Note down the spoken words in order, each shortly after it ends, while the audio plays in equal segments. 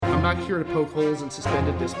I'm not here to poke holes in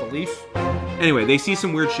suspended disbelief. Anyway, they see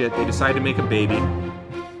some weird shit. They decide to make a baby.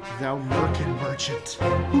 Thou merkin merchant.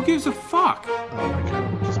 Who gives a fuck? Oh my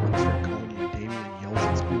god, I just want to start calling you Damien Yells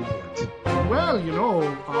at School Boards. Well, we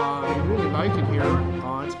really like it here.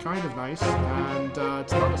 It's kind of nice, and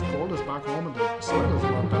it's not as cold as back home, and the soil is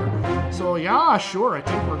a lot better. So yeah, sure, I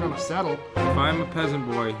think we're gonna settle. If I'm a peasant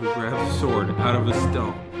boy who grabs a sword out of a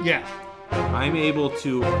stone, Yeah. I'm able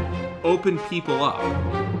to open people up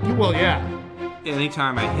Well, yeah.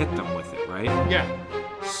 anytime I hit them with it, right? Yeah.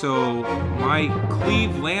 So my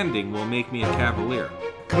cleave landing will make me a cavalier.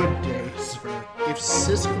 Good day, sir. If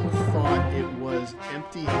Siskel thought it was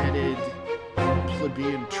empty-headed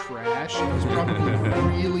plebeian trash, he was probably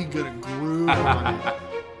really gonna groove on it.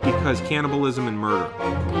 Because cannibalism and murder.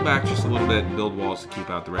 Pull back just a little bit and build walls to keep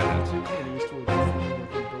out the redheads.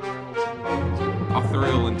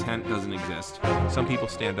 Authorial intent doesn't exist. Some people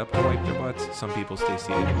stand up to wipe their butts. Some people stay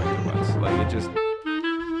seated to wipe their butts. Like, it just...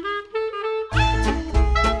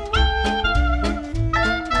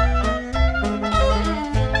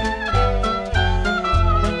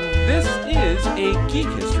 This is a Geek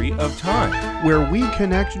History of Time, where we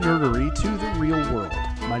connect nerdery to the real world.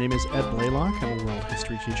 My name is Ed Blaylock. I'm a world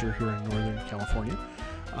history teacher here in Northern California.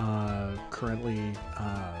 Currently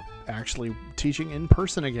actually teaching in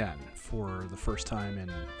person again for the first time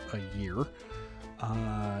in a year.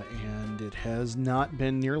 And it has not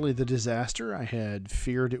been nearly the disaster I had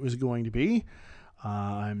feared it was going to be.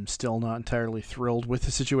 I'm still not entirely thrilled with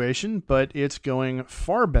the situation, but it's going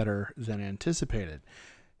far better than anticipated.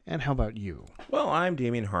 And how about you? Well, I'm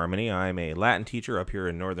Damien Harmony. I'm a Latin teacher up here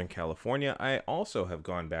in Northern California. I also have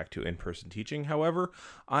gone back to in-person teaching. However,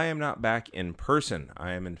 I am not back in person.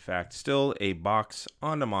 I am, in fact, still a box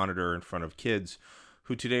on a monitor in front of kids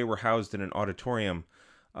who today were housed in an auditorium,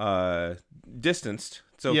 distanced.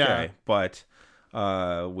 It's okay, but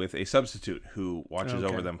with a substitute who watches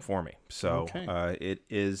over them for me. So it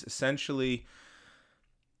is essentially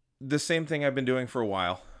the same thing I've been doing for a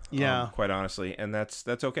while. Yeah, quite honestly, and that's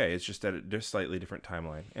okay. It's just at a slightly different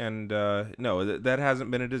timeline, and no, that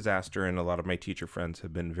hasn't been a disaster. And a lot of my teacher friends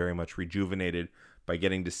have been very much rejuvenated by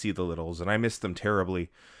getting to see the littles, and I miss them terribly.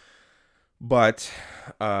 But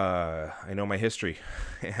I know my history,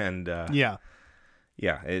 and it's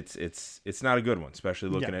not a good one, especially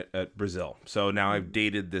looking at Brazil. So now I've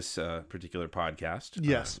dated this particular podcast.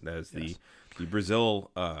 As the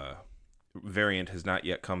Brazil. Variant has not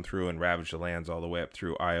yet come through and ravaged the lands all the way up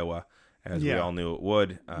through Iowa, as we all knew it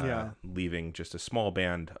would, leaving just a small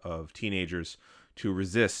band of teenagers to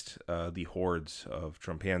resist the hordes of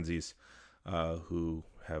Trumpanzees who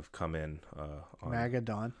have come in. On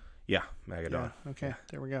Magadan. Yeah, Magadan. Yeah, okay,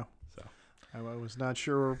 there we go. So I was not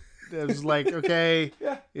sure. It was like, okay,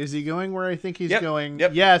 is he going where I think he's going?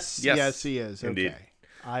 Yep. Yes, he is. Indeed. Okay.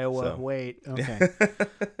 Iowa, wait. Okay.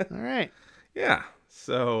 All right. Yeah.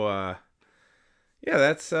 So,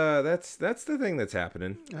 that's the thing that's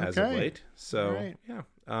happening as of late. So,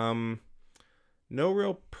 no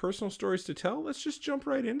real personal stories to tell. Let's just jump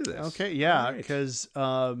right into this. Okay, yeah, because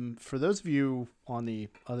for those of you on the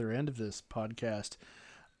other end of this podcast,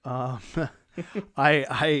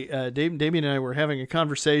 Damien and I were having a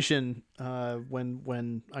conversation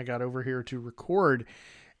when I got over here to record.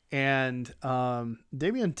 And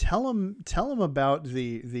Damien, tell him about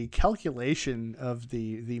the calculation of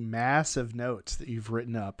the mass of notes that you've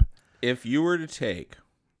written up. If you were to take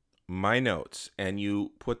my notes and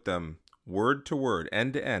you put them word to word,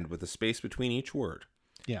 end to end, with a space between each word,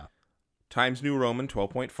 Times New Roman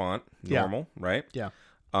 12-point font, normal, right? Yeah.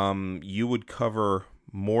 You would cover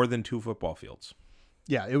more than 2 football fields.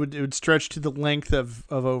 Yeah, it would stretch to the length of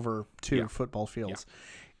over 2 football fields.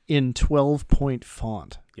 In 12-point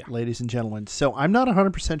font, ladies and gentlemen. So I'm not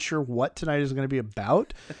 100% sure what tonight is going to be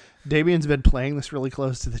about. Damien's been playing this really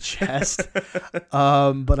close to the chest.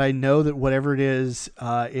 But I know that whatever it is,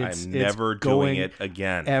 it's never doing it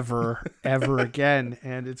again. Ever again.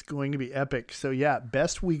 And it's going to be epic. So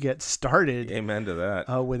best we get started. Amen to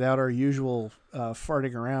that. Without our usual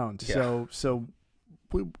farting around. Yeah. So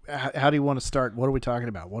how do you want to start? What are we talking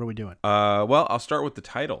about? What are we doing? Well, I'll start with the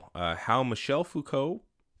title. How Michel Foucault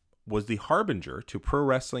was the harbinger to pro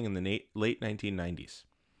wrestling in the late 1990s.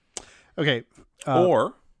 Okay.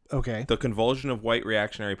 The convulsion of white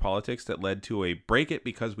reactionary politics that led to a break it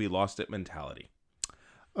because we lost it mentality.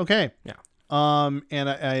 Okay. Yeah. And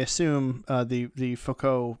I assume the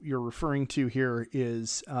Foucault you're referring to here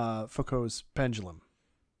is Foucault's pendulum.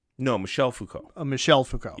 No, Michel Foucault. Michel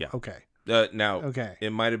Foucault. Yeah. Okay.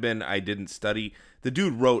 It might have been I didn't study. The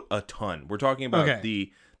dude wrote a ton. We're talking about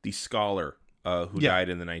the scholar who died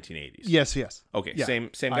in the 1980s. Yes. Okay, yeah. same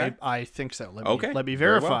guy? I think so. Let me Very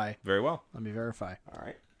verify. Very well. Let me verify. All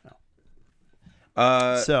right.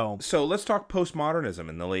 So let's talk postmodernism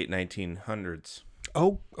in the late 1900s.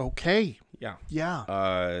 Oh, okay. Yeah.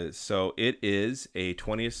 Yeah. So it is a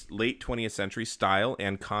late 20th century style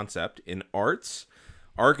and concept in arts,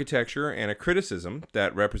 architecture, and a criticism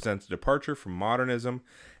that represents a departure from modernism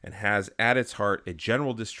and has at its heart a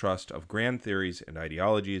general distrust of grand theories and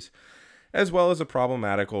ideologies, as well as a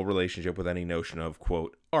problematical relationship with any notion of,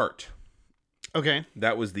 quote, art. Okay.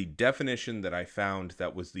 That was the definition that I found.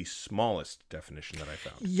 That was the smallest definition that I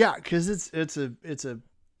found. Yeah, because it's a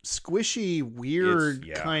squishy,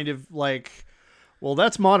 weird kind of like, well,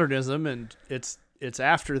 that's modernism, and it's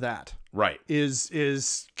after that. Right.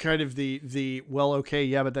 Is kind of the well, okay,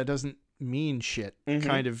 yeah, but that doesn't mean shit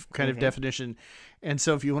kind of definition. And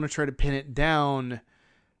so if you want to try to pin it down,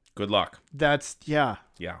 good luck. That's yeah.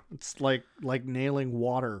 It's like nailing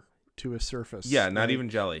water to a surface. Yeah, not even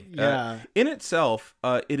jelly. Yeah. In itself,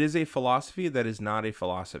 it is a philosophy that is not a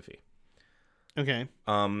philosophy. Okay.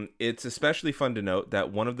 It's especially fun to note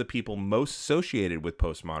that one of the people most associated with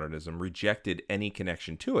postmodernism rejected any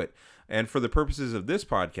connection to it. And for the purposes of this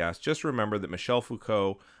podcast, just remember that Michel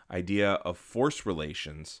Foucault's idea of force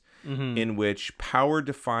relations, in which power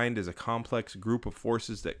defined as a complex group of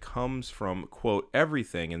forces that comes from, quote,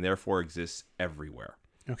 everything and therefore exists everywhere.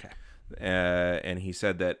 Okay. And he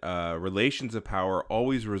said that relations of power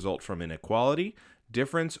always result from inequality,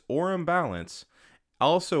 difference, or imbalance.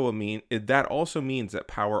 That also means that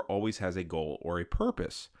power always has a goal or a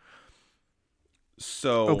purpose.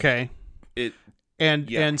 So okay,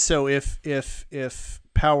 and so if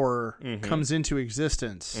power comes into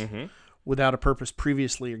existence without a purpose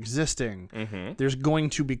previously existing, there's going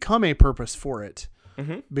to become a purpose for it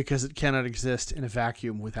because it cannot exist in a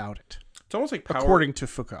vacuum without it. It's almost like power, according to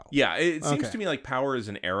Foucault. Yeah, it seems to me like power is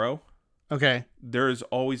an arrow. Okay, there is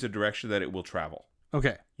always a direction that it will travel.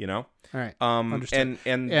 Okay. You know? All right. Understood.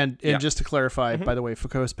 And just to clarify, by the way,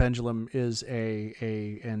 Foucault's pendulum is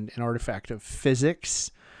an artifact of physics.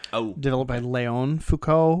 Developed by Léon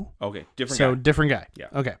Foucault. Okay. Different guy. Yeah.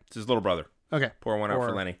 Okay. It's his little brother. Okay. Pour one out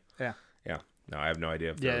for Lenny. Yeah. Yeah. No, I have no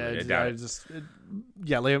idea. Léon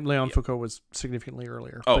Foucault was significantly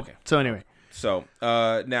earlier. Oh, okay. So anyway. So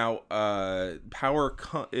now power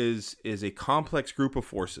is a complex group of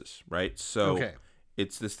forces, right? So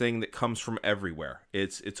it's this thing that comes from everywhere.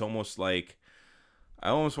 It's almost like, I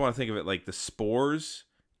almost want to think of it like the spores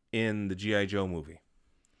in the G.I. Joe movie.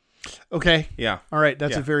 Okay. Yeah. All right.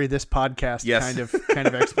 That's a very this podcast kind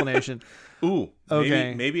of explanation. Ooh.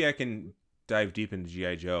 Okay. Maybe I can dive deep into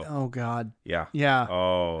G.I. Joe. Oh God. Yeah. Yeah.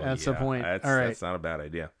 Oh. That's the point. All right. That's not a bad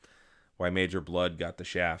idea. Why Major Blood got the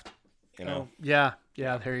shaft. You know. Oh, yeah.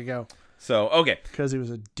 Yeah. There you go. So, okay. Because he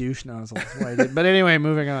was a douche nozzle. That's why he did. But anyway,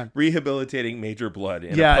 moving on. Rehabilitating Major Blood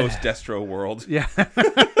in a post-Destro world. Yeah.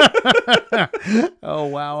 Oh,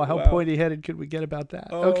 wow. How pointy-headed could we get about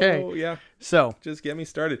that? Okay. Oh, yeah. So. Just get me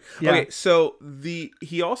started. Yeah. Okay, so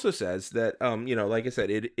he also says that, like I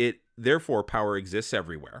said, it therefore power exists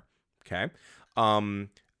everywhere. Okay?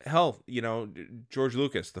 Hell, George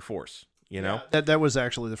Lucas, The Force. You know, that was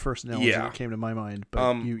actually the first analogy that came to my mind.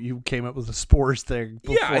 But you came up with the spores thing.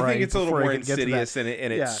 I think it's a little more insidious and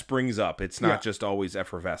it springs up. It's not just always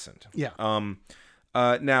effervescent. Yeah.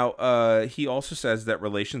 Now, he also says that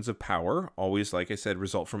relations of power always, like I said,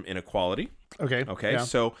 result from inequality. Okay. Okay. Yeah.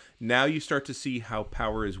 So now you start to see how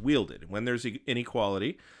power is wielded. When there's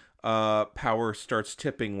inequality, power starts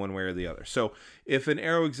tipping one way or the other. So if an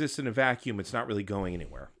arrow exists in a vacuum, it's not really going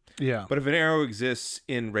anywhere. Yeah. But if an arrow exists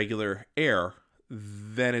in regular air,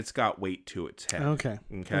 then it's got weight to its head. Okay.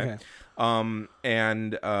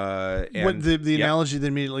 And the analogy that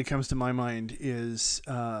immediately comes to my mind is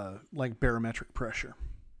like barometric pressure.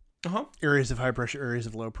 Areas of high pressure, areas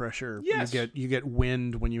of low pressure. Yes. You get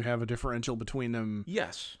wind when you have a differential between them.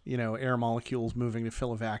 Yes. Air molecules moving to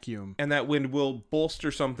fill a vacuum. And that wind will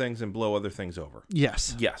bolster some things and blow other things over.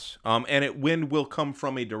 Yes. Yes. And wind will come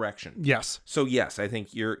from a direction. Yes. So yes, I think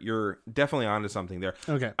you're definitely onto something there.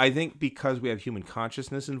 Okay. I think because we have human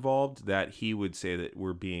consciousness involved, that he would say that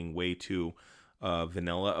we're being way too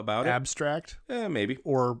vanilla about it. Abstract? Maybe.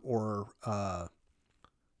 Or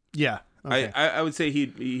yeah. Okay. I would say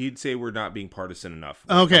he'd say we're not being partisan enough.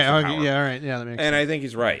 Okay. Yeah. All right. Yeah. That makes sense. And I think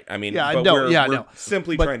he's right. I mean, we're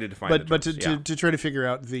simply trying to define. But to try to figure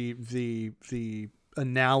out the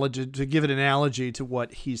analogy, to give an analogy to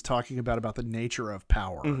what he's talking about the nature of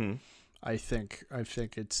power. Mm-hmm. I think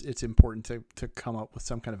it's important to come up with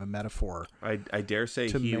some kind of a metaphor. I dare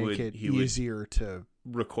say he would easier to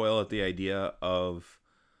recoil at the idea of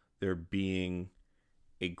there being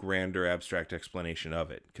a grander abstract explanation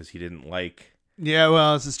of it because he didn't like. Yeah,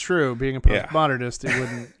 well, this is true. Being a postmodernist, it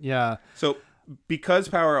wouldn't. Yeah. So because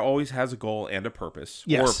power always has a goal and a purpose,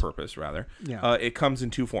 or a purpose rather, it comes in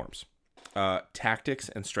two forms: tactics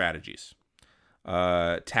and strategies.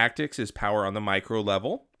 Tactics is power on the micro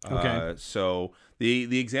level. Okay. So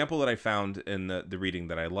the example that I found in the reading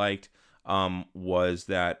that I liked was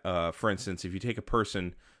that, for instance, if you take a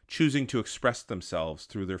person choosing to express themselves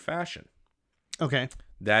through their fashion, okay,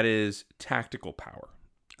 that is tactical power.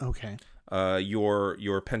 Okay.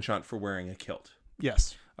 Your penchant for wearing a kilt.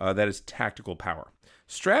 Yes. That is tactical power.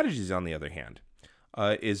 Strategies, on the other hand,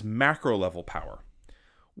 is macro level power,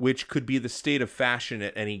 which could be the state of fashion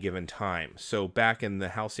at any given time. So back in the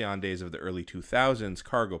halcyon days of the early 2000s,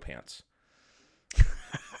 cargo pants.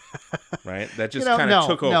 Right? That just kind of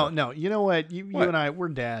took over. No. You know what? You and I, we're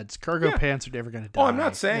dads. Cargo pants are never going to die. Oh, I'm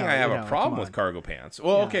not saying I have a problem with cargo pants.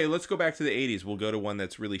 Well, okay, let's go back to the 80s. We'll go to one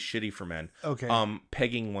that's really shitty for men. Okay.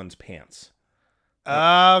 Pegging one's pants.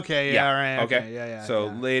 Okay, yeah, right. Okay, yeah. So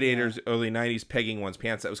late 80s, early 90s, pegging one's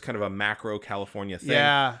pants. That was kind of a macro California thing.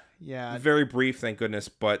 Yeah. Very brief, thank goodness,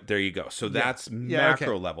 but there you go. So that's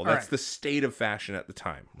macro level. That's the state of fashion at the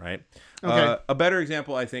time, right? Okay. A better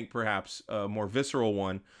example, I think, perhaps a more visceral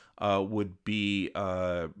one, would be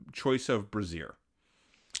choice of brassiere.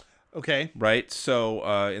 Okay. Right?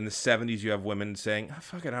 So in the 70s, you have women saying, oh,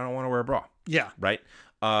 fuck it, I don't want to wear a bra. Yeah. Right?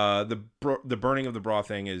 The burning of the bra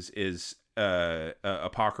thing is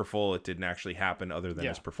apocryphal. It didn't actually happen other than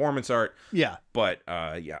as performance art. Yeah. But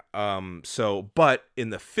but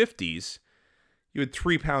in the 50s, you had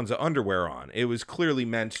 3 pounds of underwear on. It was clearly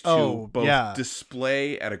meant to both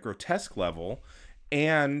display at a grotesque level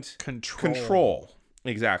and control.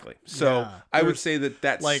 Exactly. So I would say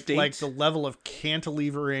that like state, like the level of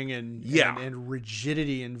cantilevering and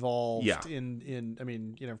rigidity involved in I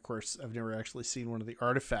mean, of course, I've never actually seen one of the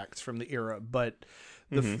artifacts from the era, but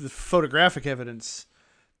the photographic evidence,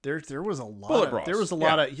 there was a lot of, there was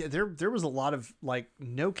a lot of like,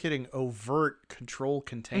 no kidding, overt control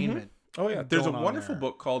containment. Oh yeah, there's a wonderful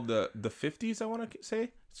book called the 50s, I want to say.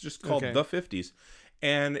 It's just called The 50s.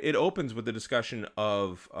 And it opens with the discussion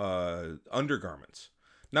of undergarments,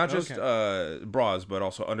 not just bras, but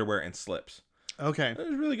also underwear and slips. Okay, it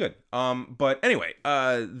was really good. But anyway,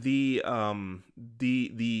 the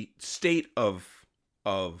state of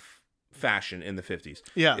fashion in the 50s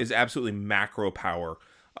is absolutely macro power,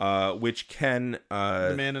 which can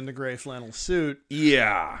the man in the gray flannel suit.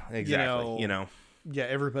 Yeah, exactly. Yeah,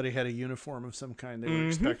 everybody had a uniform of some kind they were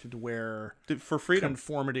expected to wear for freedom.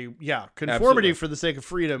 Conformity Absolutely. For the sake of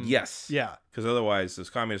freedom. Yes. Yeah. Because otherwise,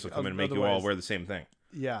 those communists will come in and make you all wear the same thing.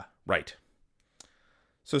 Yeah. Right.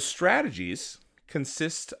 So strategies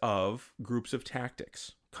consist of groups of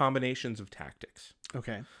tactics, combinations of tactics.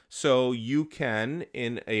 Okay. So you can,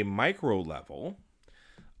 in a micro level,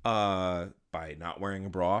 by not wearing a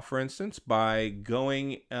bra, for instance, by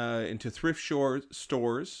going into thrift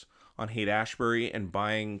stores on Haight-Ashbury and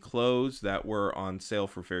buying clothes that were on sale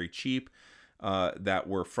for very cheap, that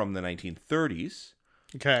were from the 1930s.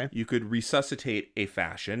 Okay. You could resuscitate a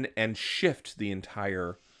fashion and shift the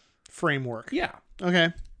entire framework. Yeah.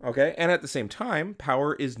 Okay. And at the same time,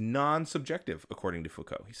 power is non-subjective, according to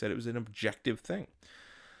Foucault. He said it was an objective thing.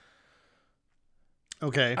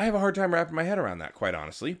 Okay. I have a hard time wrapping my head around that, quite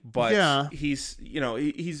honestly. But he's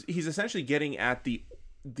essentially getting at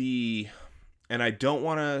the and I don't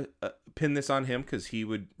want to pin this on him because he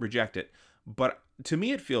would reject it. But to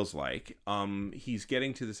me, it feels like he's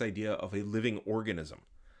getting to this idea of a living organism.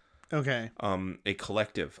 Okay. A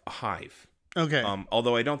collective, a hive. Okay.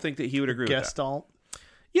 Although I don't think that he would agree with that. Gestalt?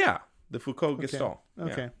 Yeah. The Foucault Gestalt.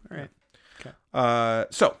 Okay. All right. Okay.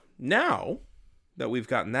 So now that we've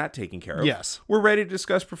gotten that taken care of, we're ready to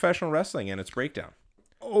discuss professional wrestling and its breakdown.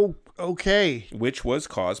 Oh, okay. Which was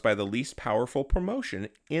caused by the least powerful promotion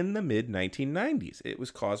in the mid-1990s. It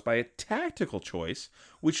was caused by a tactical choice,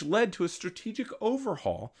 which led to a strategic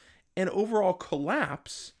overhaul and overall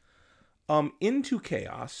collapse into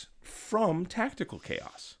chaos from tactical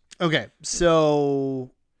chaos. Okay,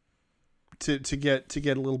 so to get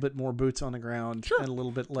a little bit more boots on the ground and a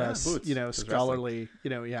little bit less, scholarly,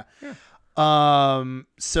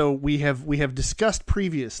 So we have discussed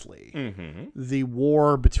previously the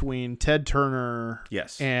war between Ted Turner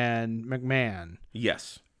and McMahon.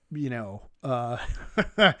 Yes. Because,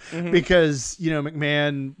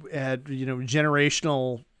 McMahon had,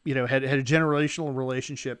 generational, had a generational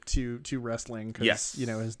relationship to wrestling. Cause,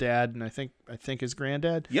 his dad and I think his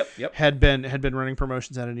granddad had been running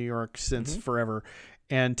promotions out of New York since forever.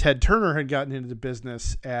 And Ted Turner had gotten into the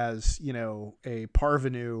business as, a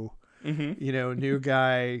parvenu new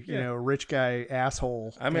guy, rich guy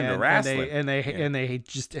asshole. I'm into wrestling. And they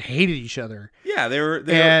just hated each other. Yeah, they were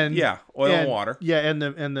oil and water. Yeah, and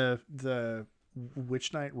the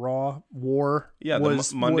Which Night Raw War? Yeah,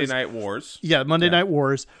 the Monday Night Wars. Yeah, Monday Night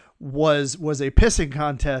Wars was a pissing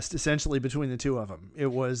contest essentially between the two of them. It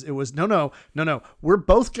was no. We're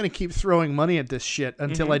both going to keep throwing money at this shit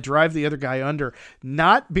until I drive the other guy under,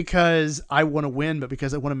 not because I want to win, but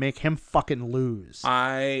because I want to make him fucking lose.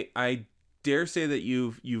 I dare say that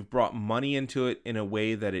you've brought money into it in a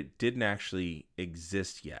way that it didn't actually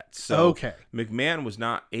exist yet. So McMahon was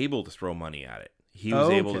not able to throw money at it. He was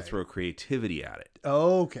able to throw creativity at it.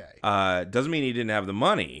 Okay. Doesn't mean he didn't have the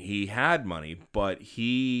money. He had money, but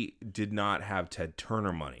he did not have Ted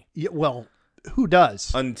Turner money. Yeah, well, who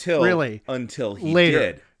does? Until he later.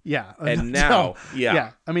 Did. Yeah. And now,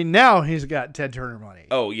 I mean, now he's got Ted Turner money.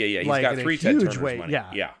 Oh, yeah. He's got 3 Ted Turner's money.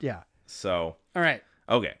 Yeah. So. All right.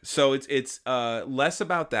 Okay. So it's less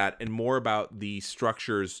about that and more about the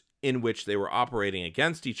structures in which they were operating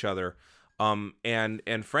against each other.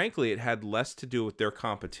 And frankly, it had less to do with their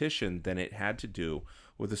competition than it had to do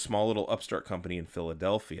with a small little upstart company in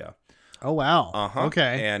Philadelphia. Oh, wow.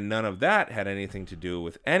 Okay. And none of that had anything to do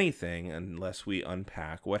with anything unless we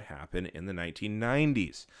unpack what happened in the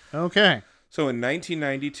 1990s. Okay. So in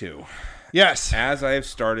 1992, yes, as I have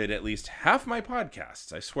started at least half my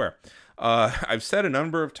podcasts, I swear, we've said a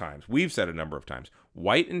number of times,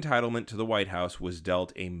 white entitlement to the White House was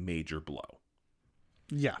dealt a major blow.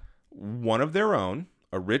 Yeah. One of their own,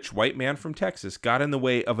 a rich white man from Texas, got in the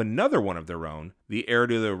way of another one of their own, the heir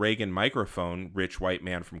to the Reagan microphone, rich white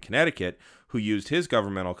man from Connecticut, who used his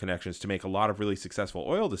governmental connections to make a lot of really successful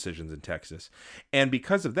oil decisions in Texas. And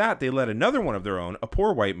because of that, they let another one of their own, a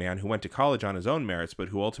poor white man who went to college on his own merits, but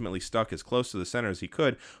who ultimately stuck as close to the center as he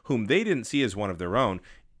could, whom they didn't see as one of their own,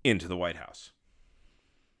 into the White House.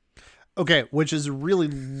 Okay, which is a really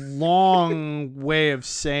long way of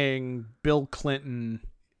saying Bill Clinton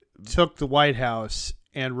took the White House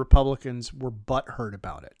and Republicans were butthurt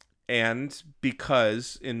about it. And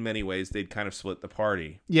because in many ways they'd kind of split the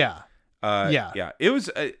party. Yeah. It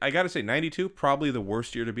was, I got to say, 92, probably the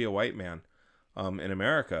worst year to be a white man in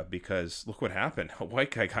America, because look what happened. A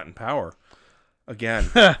white guy got in power again.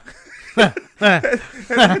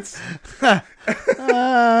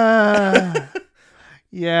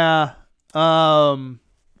 Yeah.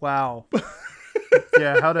 Wow.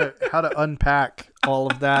 Yeah, how to unpack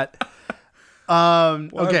all of that. Well,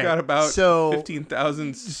 okay, I've got about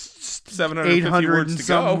 15,750 words to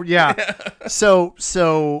go. Yeah. So,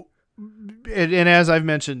 and as I've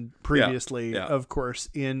mentioned previously, of course,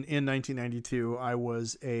 in 1992, I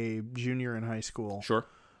was a junior in high school. Sure.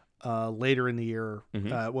 Later in the year,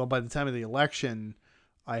 by the time of the election,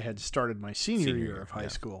 I had started my senior year of high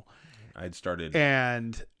school. I'd started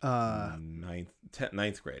and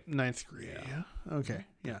ninth grade. Yeah. Okay.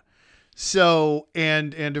 Yeah. So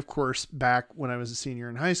and of course, back when I was a senior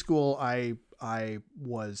in high school, I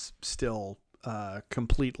was still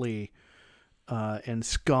completely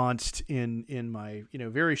ensconced in my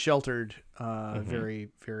very sheltered, very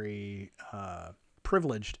very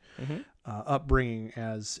privileged upbringing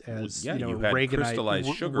as you had Reaganite,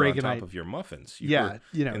 crystallized sugar on top of your muffins.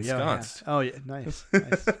 Ensconced. Oh yeah, nice.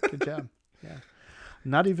 Good job. Yeah.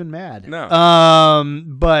 Not even mad. No.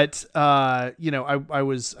 But I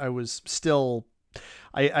was still,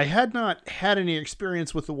 I had not had any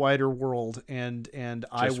experience with the wider world, and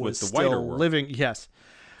I was still living. Yes.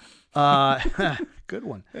 Good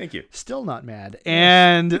one. Thank you. Still not mad,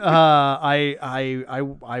 and I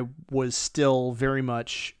was still very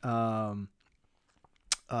much held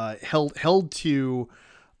to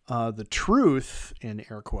the truth, in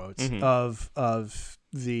air quotes, of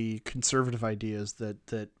the conservative ideas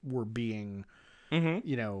that were being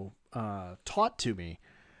taught to me,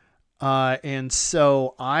 and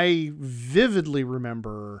so I vividly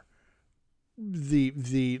remember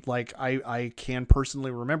I can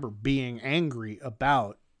personally remember being angry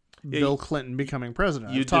about Bill Clinton becoming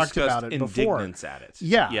president. You talked about it before. Indignance at it.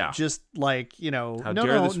 Yeah. Just like, how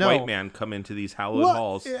dare this white man come into these hallowed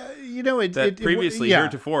halls? That previously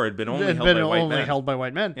heretofore had been only held by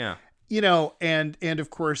white men. Yeah. And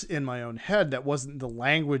of course, in my own head, that wasn't the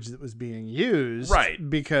language that was being used. Right.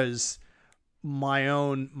 Because my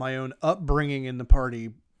own upbringing in the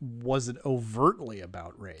party wasn't overtly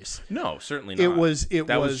about race. No, certainly not. It was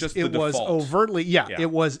just the default. Overtly, it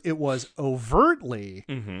was overtly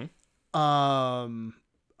about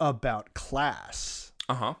class.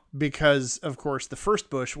 Uh-huh. Because of course the first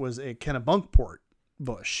Bush was a Kennebunkport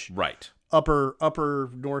Bush. Right. upper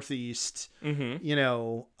Northeast, Mm-hmm. you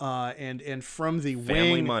know, and from the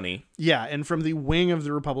Family wing, money. yeah, and from the wing of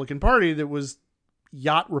the Republican Party that was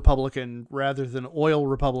yacht Republican rather than oil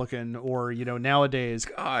Republican, or, you know, nowadays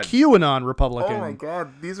God. QAnon Republican. Oh my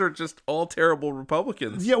God, these are just all terrible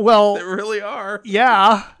Republicans. Yeah, well, They really are.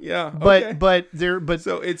 yeah, Yeah, but okay. but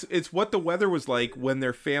So it's what the weather was like when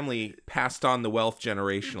their family passed on the wealth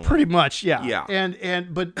generationally. pretty much, yeah, Yeah.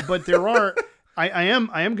 and but there are. I am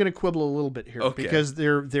going to quibble a little bit here, Okay. because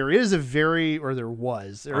there is a very, or there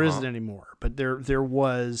was, there Uh-huh. isn't anymore, but there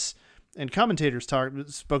was, and commentators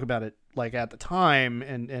spoke about it like at the time,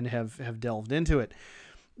 and have delved into it.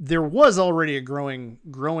 There was already a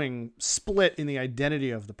growing split in the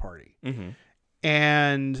identity of the party. Mm-hmm.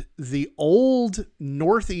 And the old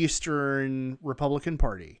Northeastern Republican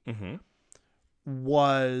Party Mm-hmm.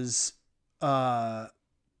 was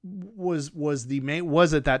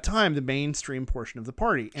at that time the mainstream portion of the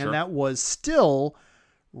party, and Sure. that was still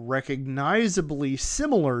recognizably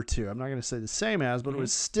similar to, I'm not going to say the same as, but it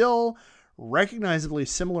was still recognizably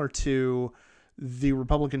similar to the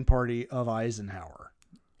Republican Party of Eisenhower.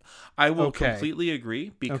 I will Okay. completely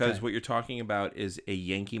agree, because Okay. what you're talking about is a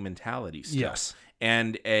Yankee mentality still. Yes.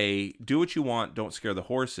 And a do what you want, don't scare the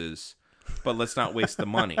horses, but let's not waste the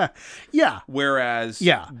money. Yeah. Whereas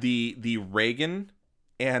Yeah. the Reagan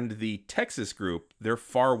and the Texas group, they're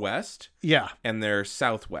far west Yeah. and they're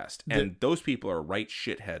southwest. And those people are right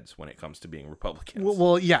shitheads when it comes to being Republicans.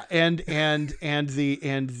 Well, yeah, and the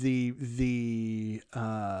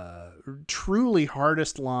truly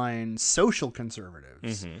hardest line social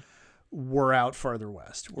conservatives were out farther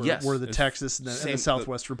west. Yes, were the it's Texas and same- the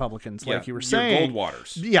Southwest Republicans, like you were your saying.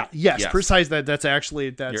 Goldwaters. Yeah, yes, Yes. precise. That's actually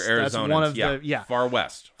Your that's Arizonans. one of yeah. the Far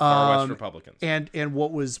west Republicans. And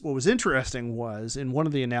what was interesting was, in one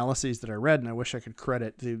of the analyses that I read, and I wish I could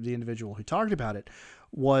credit the individual who talked about it,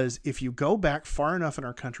 was if you go back far enough in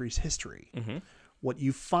our country's history, what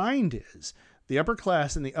you find is the upper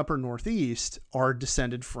class in the upper Northeast are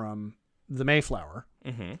descended from the Mayflower.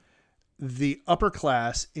 Mm-hmm. The upper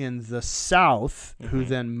class in the South, who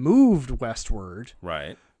then moved westward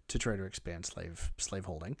Right. to try to expand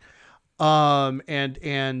slaveholding,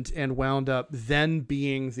 and wound up then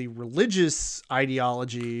being the religious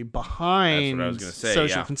ideology behind That's what I was gonna say,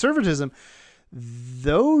 social yeah. conservatism.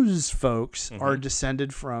 Those folks are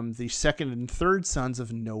descended from the second and third sons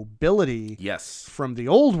of nobility Yes. from the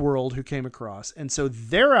old world who came across. And so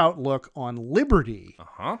their outlook on liberty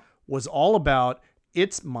Uh-huh. was all about,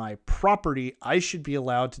 it's my property. I should be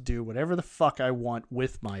allowed to do whatever the fuck I want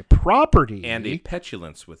with my property. And a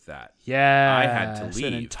petulance with that. yeah, I had to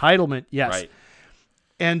an leave. entitlement. Yes. Right.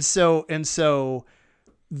 And so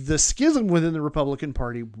the schism within the Republican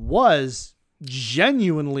Party was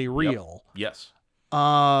genuinely real. Yes.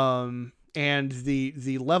 And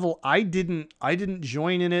the level, I didn't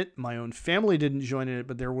join in it. My own family didn't join in it,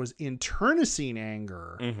 but there was internecine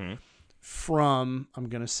anger from, I'm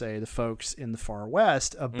going to say, the folks in the far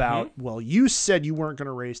west about, well, you said you weren't going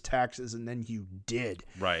to raise taxes and then you did.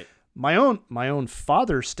 Right. My own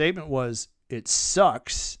father's statement was, it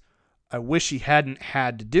sucks. I wish he hadn't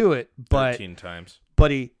had to do it, but 13 times.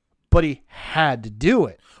 but he had to do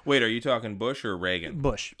it. Wait, are you talking Bush or Reagan?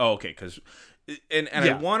 Bush. Oh, okay, because and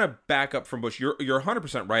Yeah. I want to back up from Bush. You're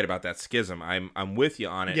 100% right about that schism. I'm with you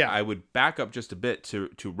on it. Yeah. I would back up just a bit to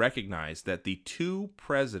recognize that the two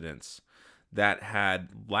presidents that had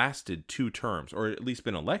lasted 2 terms, or at least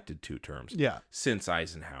been elected 2 terms, Yeah. since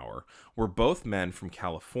Eisenhower, were both men from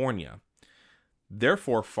California,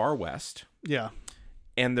 therefore far west, Yeah.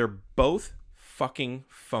 and they're both fucking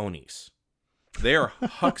phonies. They are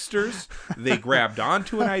hucksters. They grabbed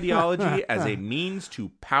onto an ideology as a means to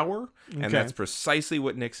power, and Okay. that's precisely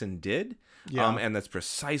what Nixon did, Yeah. and that's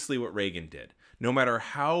precisely what Reagan did. No matter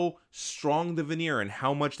how strong the veneer and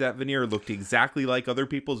how much that veneer looked exactly like other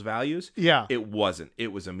people's values, Yeah. it wasn't.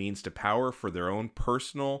 It was a means to power for their own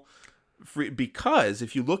personal free, because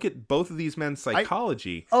if you look at both of these men's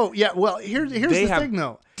psychology, Oh, yeah. Well, here's they the have thing,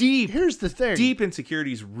 though. deep Here's the thing. deep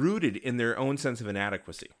insecurities rooted in their own sense of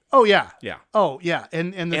inadequacy. Oh, yeah. Yeah. Oh, yeah.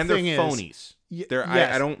 And the And they're thing is, phonies. They're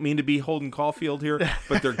yes. I don't mean to be Holden Caulfield here,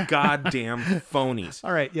 but they're goddamn phonies.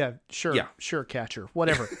 All right. Yeah. Sure. Yeah. Sure. Catcher.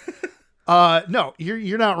 Whatever. No,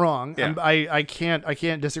 you're not wrong. Yeah. I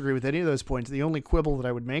can't disagree with any of those points. The only quibble that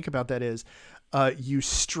I would make about that is, you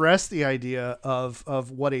stress the idea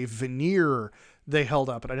of what a veneer they held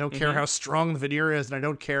up, and I don't care how strong the veneer is, and I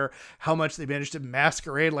don't care how much they managed to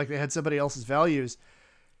masquerade like they had somebody else's values.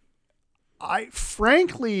 I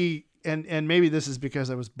frankly, and maybe this is because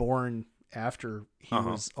I was born after he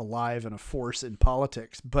was alive and a force in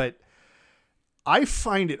politics, but I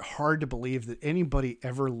find it hard to believe that anybody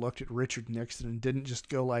ever looked at Richard Nixon and didn't just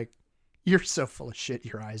go like, "You're so full of shit.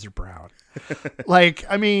 Your eyes are brown." Like,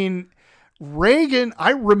 I mean, Reagan.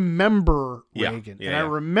 I remember Reagan, and I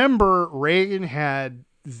remember Reagan had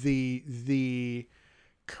the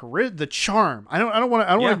charm. I don't want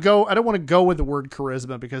to go with the word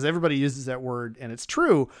charisma because everybody uses that word and it's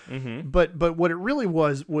true. Mm-hmm. But what it really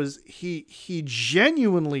was he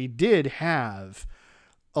genuinely did have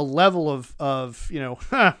a level of kind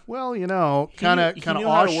of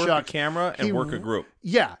how to work a camera and work a group.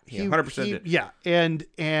 Yeah, he 100% did. Yeah,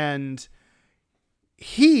 and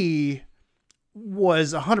he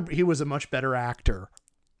was he was a much better actor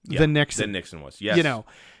than Nixon. Than Nixon was. Yes.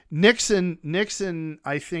 Nixon,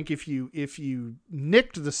 I think if you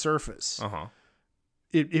nicked the surface,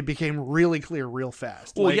 it became really clear real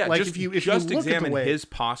fast. Well, if you examine his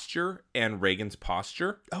posture and Reagan's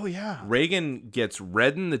posture. Oh yeah. Reagan gets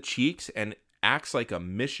red in the cheeks and acts like a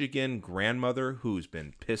Michigan grandmother who's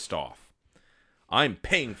been pissed off. I'm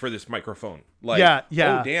paying for this microphone. Like,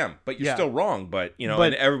 oh damn, but you're still wrong. But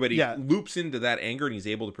and everybody loops into that anger and he's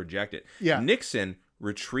able to project it. Yeah. Nixon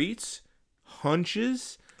retreats,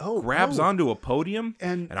 hunches. Grabs onto a podium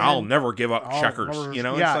and I'll never give up checkers.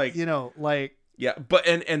 It's like, but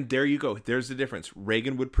and there you go. There's the difference.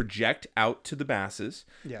 Reagan would project out to the masses,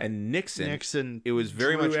 and Nixon, it was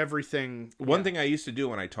very much everything. One thing I used to do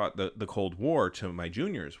when I taught the Cold War to my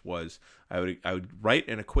juniors was I would write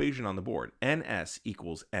an equation on the board. NS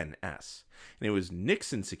equals NS, and it was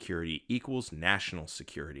Nixon security equals national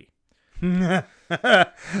security.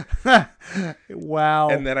 Wow.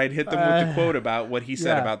 And then I'd hit them with the quote about what he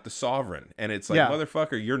said about the sovereign. And it's like,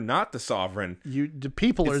 motherfucker, you're not the sovereign. The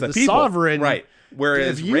people are the sovereign. Right.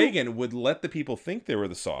 Whereas Reagan would let the people think they were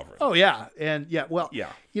the sovereign. Oh, yeah. And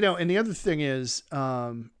and the other thing is,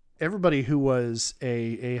 everybody who was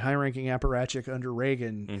a high-ranking apparatchik under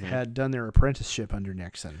Reagan had done their apprenticeship under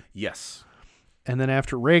Nixon. Yes. And then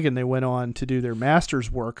after Reagan, they went on to do their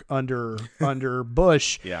master's work under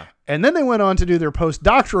Bush. Yeah. And then they went on to do their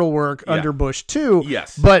postdoctoral work under Bush too.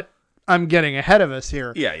 Yes. But I'm getting ahead of us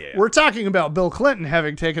here. Yeah. We're talking about Bill Clinton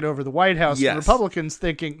having taken over the White House. Yes. And Republicans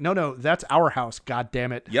thinking, no, that's our house. God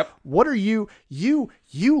damn it. Yep. What are you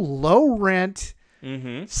low rent,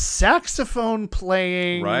 saxophone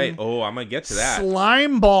playing? Right. Oh, I'm gonna get to that.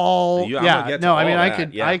 Slime ball.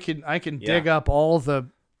 I can dig up all the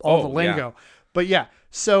lingo. Yeah. But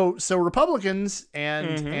so Republicans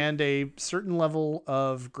and a certain level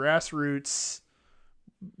of grassroots,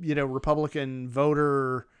 Republican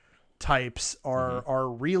voter types are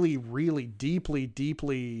really, really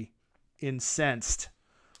deeply incensed.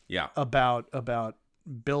 Yeah. About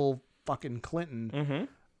Bill fucking Clinton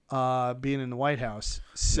being in the White House.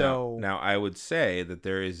 So now I would say that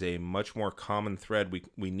there is a much more common thread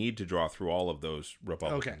we need to draw through all of those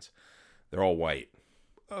Republicans. Okay. They're all white.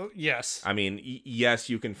 Oh, yes. I mean, yes,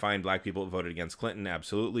 you can find black people that voted against Clinton,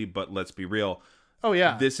 absolutely, but let's be real. Oh,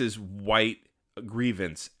 yeah. This is white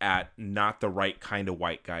grievance at not the right kind of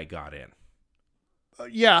white guy got in.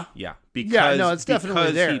 Yeah. Yeah. It's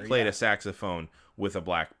definitely there. He played a saxophone with a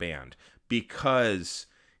black band. Because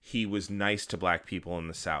he was nice to black people in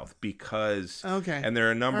the South. And there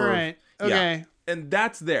are a number of... Okay. Yeah, and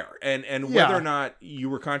that's there. And whether or not you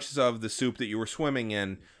were conscious of the soup that you were swimming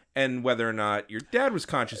in... And whether or not your dad was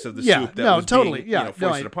conscious of the soup that was being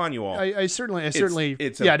foisted upon you all. I certainly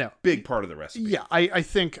it's a big part of the recipe. Yeah, I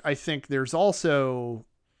think there's also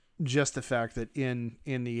just the fact that in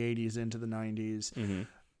the 80s into the 90s,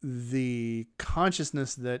 the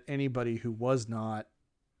consciousness that anybody who was not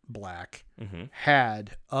black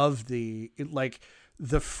had of the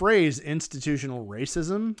phrase institutional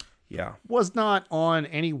racism was not on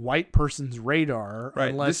any white person's radar.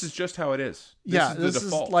 Right. Unless, this is just how it is. This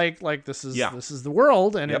is like this is the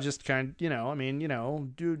world, and it just kind of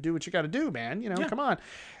do what you got to do, man. Come on,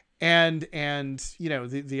 and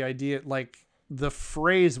the idea the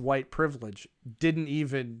phrase white privilege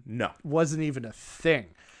wasn't even a thing.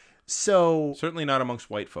 So certainly not amongst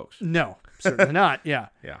white folks. No, certainly not. Yeah.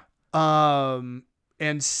 Yeah.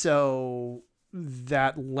 And so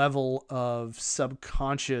that level of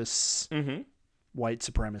subconscious white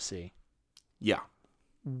supremacy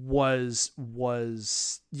was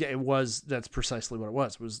that's precisely what it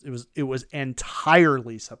was. It was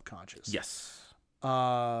entirely subconscious. Yes.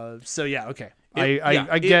 So yeah, okay.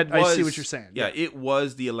 I see what you're saying. Yeah, it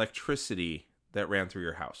was the electricity that ran through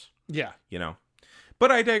your house. Yeah. But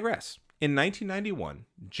I digress. In 1991,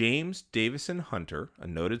 James Davison Hunter, a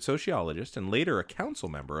noted sociologist and later a council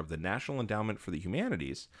member of the National Endowment for the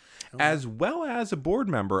Humanities, as well as a board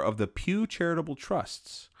member of the Pew Charitable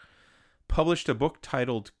Trusts, published a book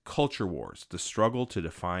titled Culture Wars, The Struggle to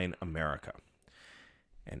Define America.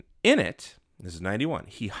 And in it, this is 91,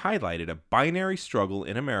 he highlighted a binary struggle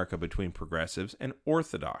in America between progressives and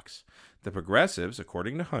orthodox. The progressives,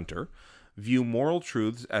 according to Hunter, view moral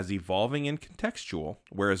truths as evolving and contextual,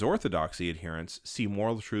 whereas orthodoxy adherents see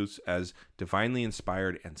moral truths as divinely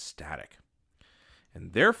inspired and static.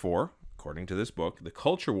 And therefore, according to this book, the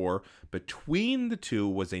culture war between the two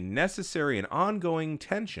was a necessary and ongoing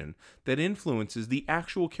tension that influences the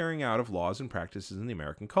actual carrying out of laws and practices in the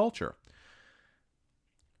American culture.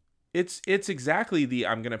 It's exactly the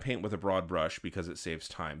I'm going to paint with a broad brush because it saves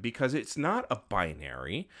time, because it's not a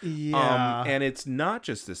binary. Yeah. And it's not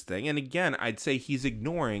just this thing. And again, I'd say he's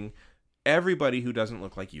ignoring everybody who doesn't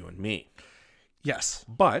look like you and me. Yes.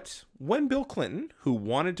 But when Bill Clinton, who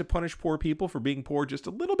wanted to punish poor people for being poor just a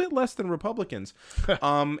little bit less than Republicans,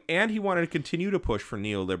 and he wanted to continue to push for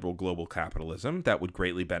neoliberal global capitalism that would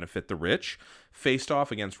greatly benefit the rich, faced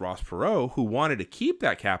off against Ross Perot, who wanted to keep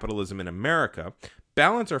that capitalism in America,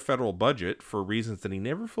 balance our federal budget for reasons that he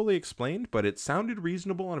never fully explained, but it sounded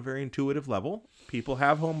reasonable on a very intuitive level. People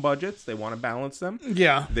have home budgets. They want to balance them.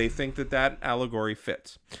 Yeah. They think that allegory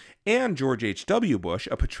fits. And George H.W. Bush,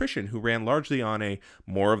 a patrician who ran largely on a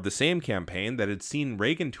more of the same campaign that had seen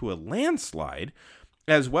Reagan to a landslide,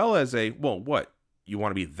 as well as a, well, what? You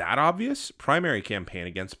want to be that obvious? Primary campaign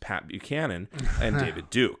against Pat Buchanan and David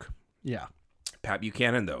Duke. Yeah. Pat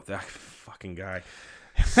Buchanan, though, that fucking guy.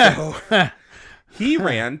 So he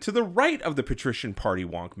ran to the right of the patrician party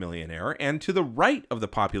wonk millionaire and to the right of the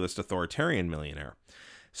populist authoritarian millionaire.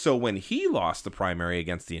 So when he lost the primary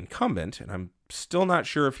against the incumbent, and I'm still not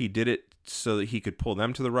sure if he did it so that he could pull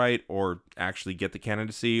them to the right or actually get the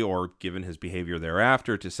candidacy, or given his behavior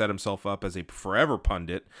thereafter to set himself up as a forever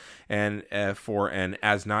pundit and for an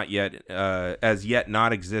as yet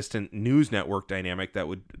not existent news network dynamic that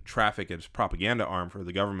would traffic as propaganda arm for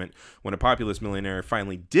the government. When a populist millionaire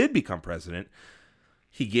finally did become president,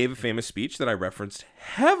 he gave a famous speech that I referenced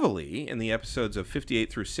heavily in the episodes of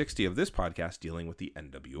 58 through 60 of this podcast dealing with the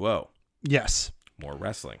NWO. Yes. More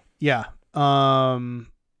wrestling. Yeah.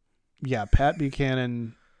 Yeah, Pat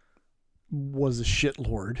Buchanan was a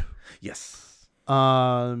shitlord. Yes.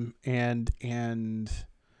 And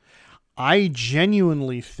I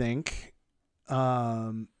genuinely think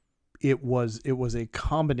it was a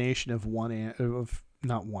combination of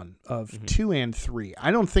two and three. I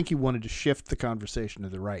don't think he wanted to shift the conversation to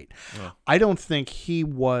the right. Yeah. I don't think he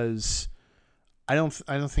was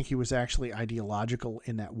actually ideological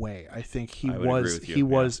in that way. I think he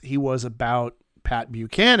was about Pat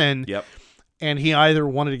Buchanan. Yep. And he either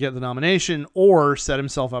wanted to get the nomination or set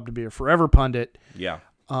himself up to be a forever pundit. Yeah.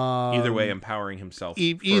 Either way, empowering himself.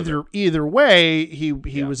 Either way, he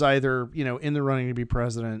was either, in the running to be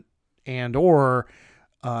president, and or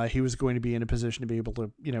he was going to be in a position to be able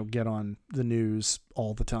to, get on the news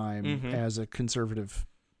all the time as a conservative.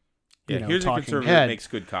 Here's a conservative head. That makes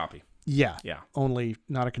good copy. Yeah. Yeah. Only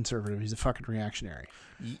not a conservative. He's a fucking reactionary.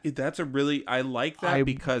 I like that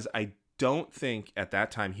because I don't think at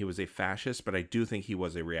that time he was a fascist, but I do think he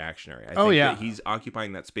was a reactionary. I think that he's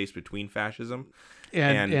occupying that space between fascism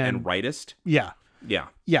and rightist. Yeah. Yeah.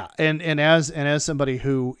 Yeah. And as somebody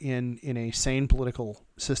who in a sane political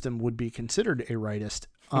system would be considered a rightist,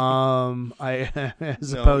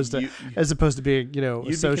 as opposed to being,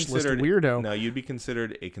 a socialist weirdo. No, you'd be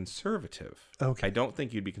considered a conservative. Okay. I don't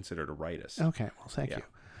think you'd be considered a rightist. Okay. Well, thank you.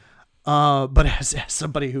 But as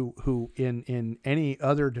somebody who in any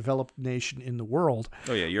other developed nation in the world,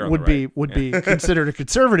 you're on would the right. would be considered a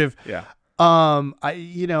conservative. Yeah.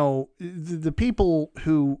 The people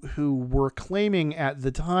who were claiming at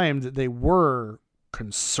the time that they were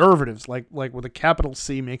conservatives, like with a capital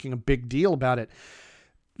C, making a big deal about it.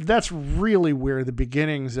 That's really where the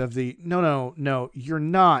beginnings of the no, you're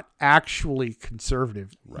not actually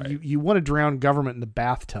conservative. Right. You want to drown government in the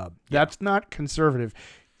bathtub. Yeah. That's not conservative.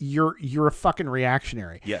 You're a fucking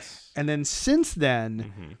reactionary. Yes. And then since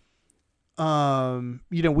then,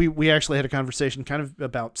 we actually had a conversation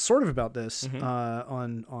about this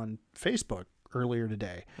on Facebook earlier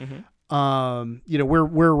today.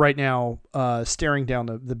 We're right now staring down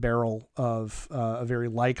the barrel of a very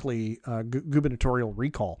likely gubernatorial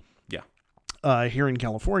recall. Yeah. Here in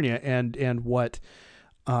California, and what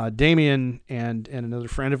Damien and another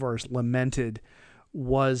friend of ours lamented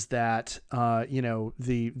was that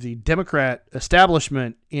the Democrat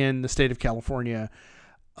establishment in the state of California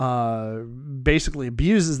basically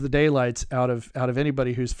abuses the daylights out of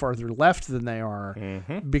anybody who's farther left than they are,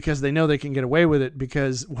 because they know they can get away with it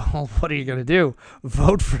because, well, what are you going to do?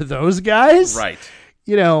 Vote for those guys? Right.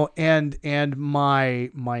 You know, and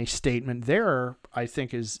my statement there, I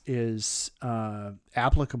think is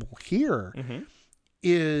applicable here. Mm-hmm.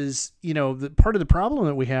 Is, you know, the part of the problem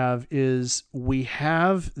that we have is we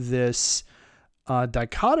have this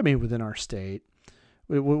dichotomy within our state.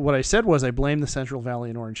 What I said was I blame the Central Valley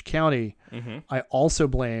and Orange County. Mm-hmm. I also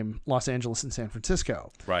blame Los Angeles and San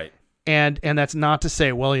Francisco. Right. And that's not to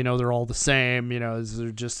say, well, you know, they're all the same, you know, they're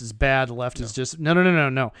just as bad. The left is just no.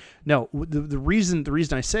 The reason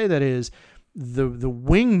I say that is the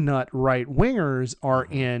wingnut right wingers are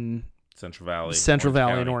in Central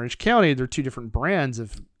Valley, and Orange County. They're two different brands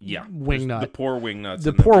of wingnut. The poor wingnuts,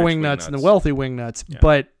 the poor wingnuts and the wealthy wingnuts. Yeah.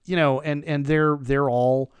 But you know, and they're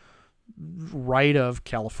all right of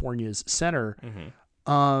California's center. Mm-hmm.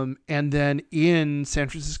 And then in San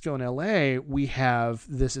Francisco and LA, we have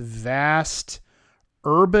this vast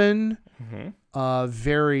urban,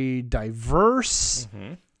 very diverse,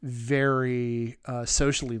 very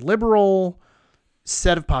socially liberal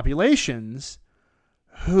set of populations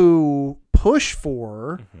who push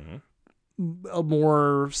for a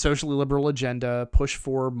more socially liberal agenda, push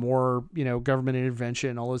for more, you know, government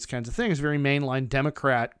intervention, all those kinds of things, very mainline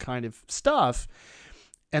Democrat kind of stuff.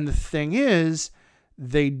 And the thing is,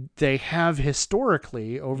 they have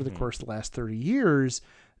historically, over the course of the last 30 years,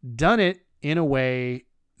 done it in a way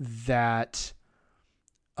that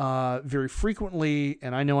very frequently,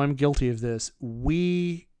 and I know I'm guilty of this,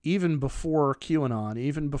 we, even before QAnon,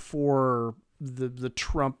 even before the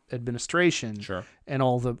Trump administration, and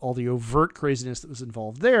all the overt craziness that was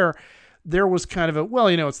involved there was kind of a, well,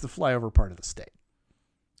 you know, it's the flyover part of the state.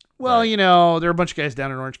 Well, you know, there are a bunch of guys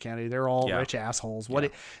down in Orange County. They're all rich assholes.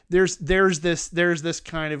 There's this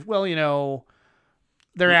kind of, well, you know,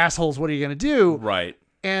 they're assholes. What are you going to do? Right.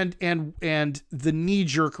 And the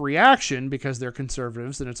knee-jerk reaction, because they're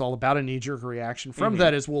conservatives and it's all about a knee-jerk reaction from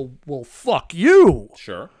that is, well, fuck you.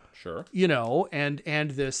 Sure. You know, and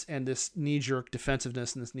this knee-jerk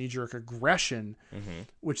defensiveness and this knee-jerk aggression,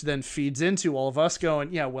 which then feeds into all of us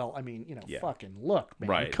going, yeah, well, I mean, you know, fucking look,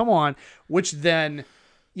 man, come on, which then,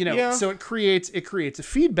 you know, so it creates a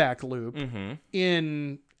feedback loop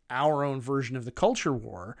in our own version of the culture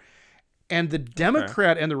war. And the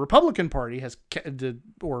Democrat and the Republican Party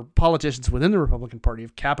or politicians within the Republican Party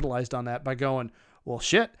have capitalized on that by going, well,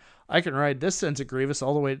 shit, I can ride this sense of grievance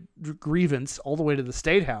all the way to the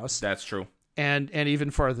State House. That's true. And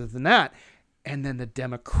even farther than that. And then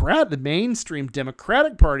the mainstream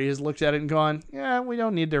Democratic Party has looked at it and gone, yeah, we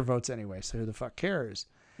don't need their votes anyway, so who the fuck cares?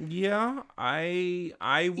 Yeah, I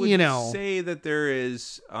would say that there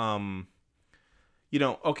is you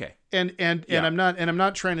know, okay. And I'm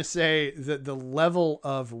not trying to say that the level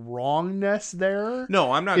of wrongness there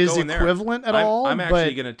is equivalent at all. I'm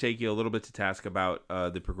actually going to take you a little bit to task about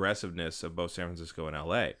the progressiveness of both San Francisco and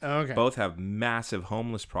LA. Okay. Both have massive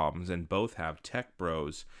homeless problems, and both have tech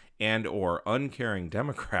bros and or uncaring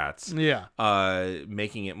Democrats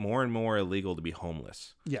making it more and more illegal to be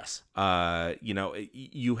homeless. Yes. You know,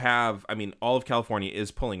 you have, I mean, all of California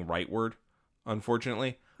is pulling rightward,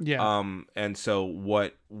 unfortunately. Yeah. And so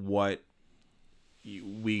what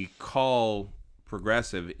we call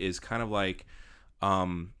progressive is kind of like,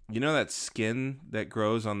 you know, that skin that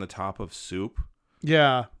grows on the top of soup?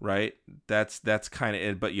 Yeah. Right? That's kind of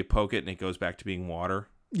it, but you poke it and it goes back to being water.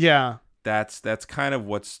 Yeah. That's kind of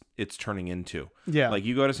it's turning into. Yeah. Like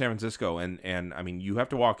you go to San Francisco and I mean, you have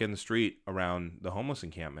to walk in the street around the homeless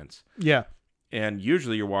encampments. Yeah. And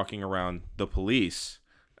usually you're walking around the police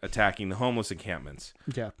attacking the homeless encampments,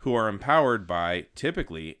 who are empowered by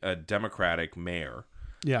typically a Democratic mayor.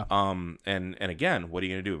 Yeah. And again, what are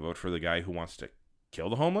you going to do? Vote for the guy who wants to kill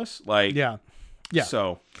the homeless? Like, yeah.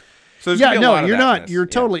 So there's gonna be a lot of you're that not. You're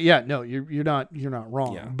totally. Yeah. No, you're not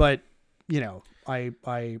wrong. Yeah. But you know, my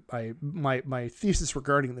thesis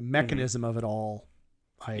regarding the mechanism of it all,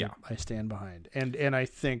 I stand behind, and I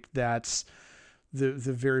think that's the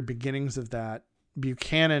very beginnings of that.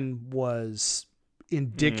 Buchanan was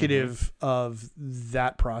indicative of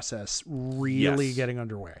that process really getting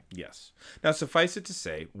underway. Yes. Now, suffice it to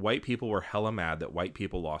say, white people were hella mad that white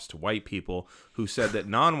people lost to white people who said that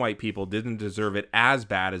non-white people didn't deserve it as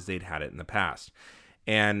bad as they'd had it in the past.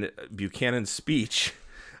 And Buchanan's speech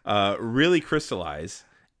really crystallized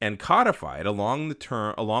and codified along with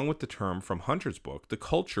the term from Hunter's book, The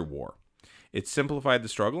Culture War. It simplified the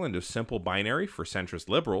struggle into a simple binary for centrist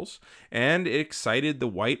liberals, and it excited the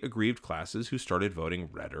white aggrieved classes who started voting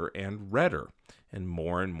redder and redder, and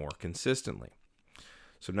more consistently.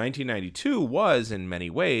 So 1992 was, in many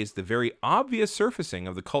ways, the very obvious surfacing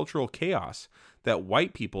of the cultural chaos that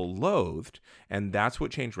white people loathed, and that's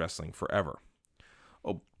what changed wrestling forever.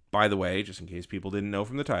 Oh, By the way, just in case people didn't know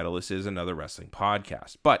from the title, this is another wrestling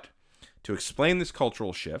podcast. But to explain this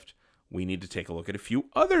cultural shift, we need to take a look at a few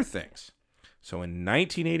other things. So in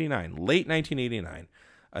 1989, late 1989,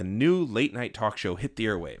 a new late-night talk show hit the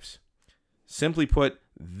airwaves. Simply put,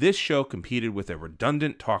 this show competed with a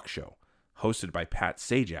redundant talk show hosted by Pat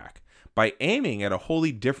Sajak by aiming at a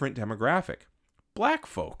wholly different demographic, black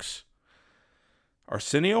folks.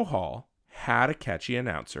 Arsenio Hall had a catchy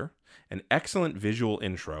announcer, an excellent visual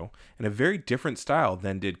intro, and a very different style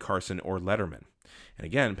than did Carson or Letterman. And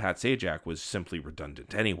again, Pat Sajak was simply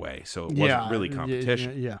redundant anyway, so it wasn't really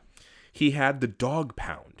competition. Yeah. He had the dog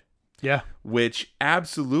pound. Yeah. Which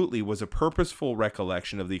absolutely was a purposeful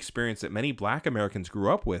recollection of the experience that many black Americans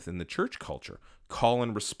grew up with in the church culture. Call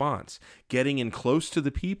and response, getting in close to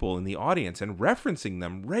the people in the audience and referencing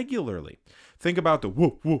them regularly. Think about the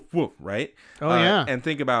whoop, whoop, whoop, right? Oh, yeah. And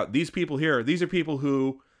think about these people here. These are people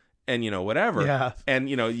who, and, whatever. Yeah. And,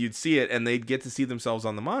 you'd see it and they'd get to see themselves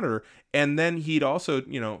on the monitor. And then he'd also,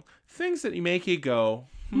 things that make you go,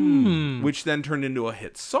 which then turned into a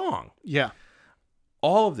hit song. Yeah.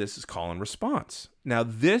 All of this is call and response. Now,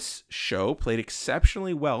 this show played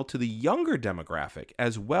exceptionally well to the younger demographic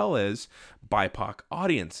as well as BIPOC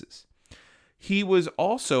audiences. He was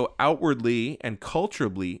also outwardly and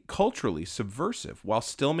culturally subversive while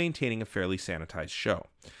still maintaining a fairly sanitized show.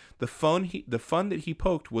 The fun that he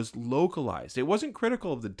poked was localized. It wasn't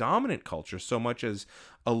critical of the dominant culture so much as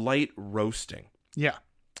a light roasting. Yeah.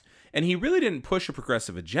 And he really didn't push a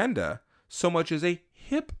progressive agenda so much as a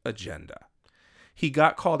hip agenda. He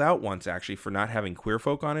got called out once, actually, for not having queer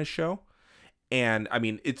folk on his show. And,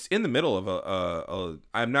 it's in the middle of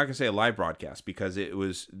I'm not going to say a live broadcast because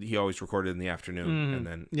he always recorded in the afternoon and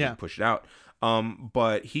then he'd push it out.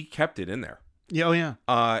 But he kept it in there. Yeah, oh yeah.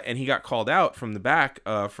 And he got called out from the back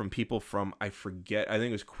from people from, I think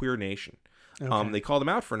it was Queer Nation. Okay. They called him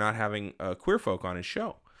out for not having queer folk on his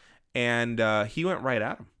show. And he went right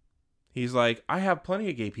at him. He's like, I have plenty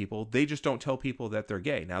of gay people. They just don't tell people that they're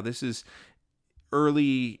gay. Now, this is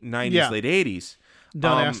early 90s, late 80s.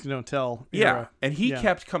 Don't ask, don't tell. Yeah. And he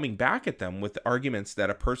kept coming back at them with the arguments that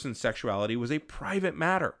a person's sexuality was a private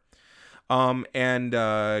matter. And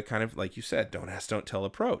kind of like you said, don't ask, don't tell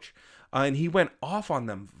approach. And he went off on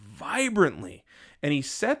them vibrantly. And he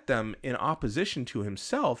set them in opposition to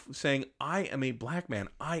himself, saying, I am a black man.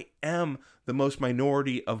 I am the most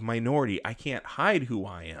minority of minority. I can't hide who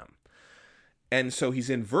I am. And so he's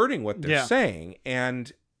inverting what they're saying.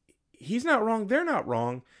 And he's not wrong. They're not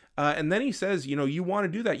wrong. And then he says, you want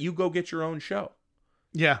to do that, you go get your own show.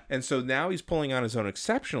 Yeah. And so now he's pulling on his own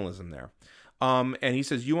exceptionalism there. And he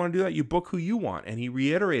says, you want to do that, you book who you want. And he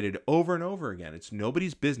reiterated over and over again, it's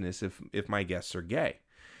nobody's business if my guests are gay.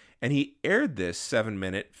 And he aired this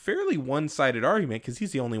 7-minute, fairly one-sided argument because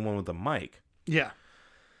he's the only one with a mic. Yeah.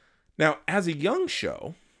 Now, as a young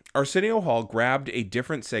show, Arsenio Hall grabbed a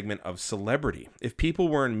different segment of celebrity. If people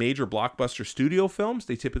were in major blockbuster studio films,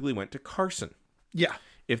 they typically went to Carson. Yeah.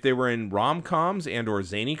 If they were in rom-coms and or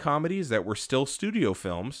zany comedies that were still studio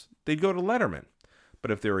films, they'd go to Letterman.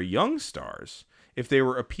 But if they were young stars, if they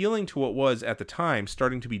were appealing to what was, at the time,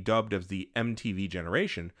 starting to be dubbed as the MTV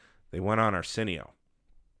generation, they went on Arsenio.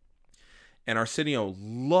 And Arsenio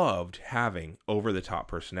loved having over-the-top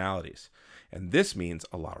personalities. And this means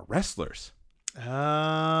a lot of wrestlers.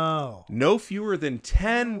 Oh. No fewer than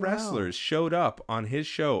 10 wrestlers showed up on his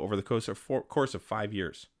show over the course of 5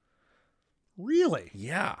 years. Really?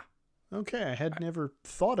 Yeah. Okay, I had never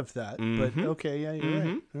thought of that, but okay, yeah, you're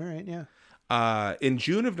right. All right, yeah. In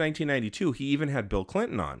June of 1992, he even had Bill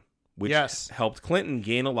Clinton on, which helped Clinton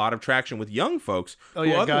gain a lot of traction with young folks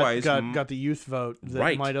who otherwise got the youth vote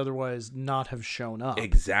that might otherwise not have shown up.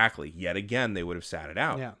 Exactly. Yet again, they would have sat it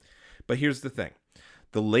out. Yeah. But here's the thing.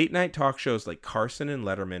 The late night talk shows like Carson and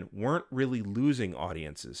Letterman weren't really losing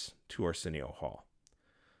audiences to Arsenio Hall.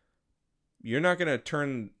 You're not going to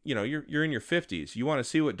turn, you're in your 50s. You want to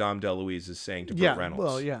see what Dom DeLuise is saying to Burt Reynolds.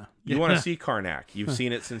 Well, yeah. You want to see Karnak. You've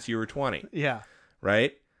seen it since you were 20. Yeah.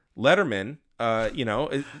 Right? Letterman,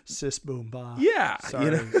 Sis Boom Ba. Yeah.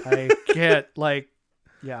 Sorry. I get,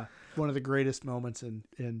 one of the greatest moments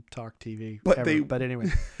in talk TV ever. But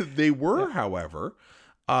anyway. They were, however,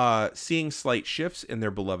 seeing slight shifts in their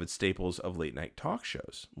beloved staples of late night talk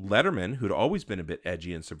shows. Letterman, who'd always been a bit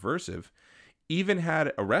edgy and subversive, even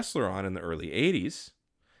had a wrestler on in the early 80s,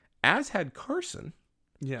 as had Carson.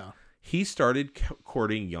 Yeah. He started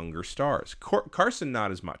courting younger stars. Carson,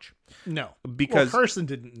 not as much. No. Because Carson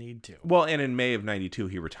didn't need to. Well, and in May of 92,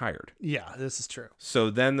 he retired. Yeah, this is true. So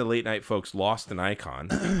then the late night folks lost an icon,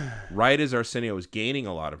 right as Arsenio was gaining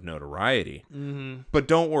a lot of notoriety. Mm-hmm. But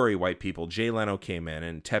don't worry, white people. Jay Leno came in,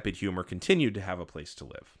 and tepid humor continued to have a place to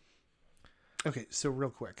live. Okay, so real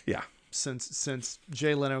quick. Yeah. Since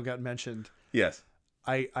Jay Leno got mentioned, Yes.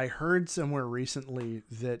 I heard somewhere recently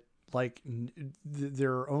that like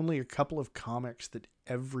there are only a couple of comics that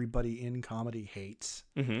everybody in comedy hates.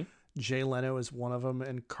 Mm-hmm. Jay Leno is one of them,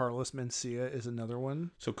 and Carlos Mencia is another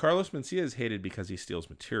one. So Carlos Mencia is hated because he steals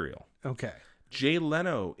material. Okay. Jay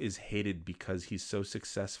Leno is hated because he's so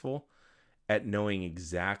successful at knowing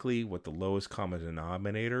exactly what the lowest common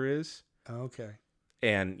denominator is. Okay.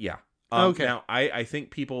 And yeah. Okay. Now, I think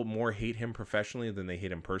people more hate him professionally than they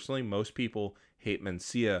hate him personally. Most people hate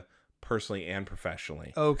Mencia personally and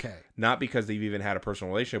professionally. Okay. Not because they've even had a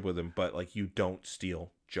personal relationship with him, but like you don't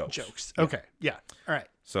steal jokes. Yeah. Okay. Yeah. All right.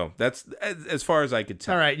 So that's as far as I could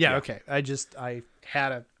tell. All right. Yeah. Okay. I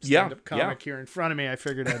had a stand-up comic here in front of me. I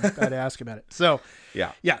figured I'd ask about it. So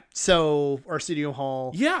yeah. So Arsenio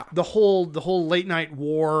Hall. Yeah. The whole late night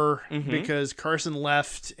war because Carson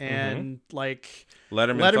left and like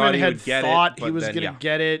Letterman thought he would get it, he was going to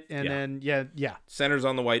get it, and then centers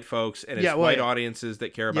on the white folks, and it's white audiences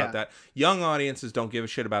that care about that. Young audiences don't give a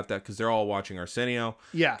shit about that because they're all watching Arsenio.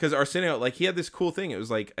 Yeah, because Arsenio, like, he had this cool thing. It was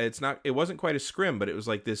like it wasn't quite a scrim, but it was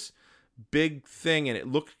like this big thing, and it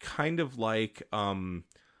looked kind of like a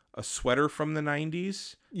sweater from the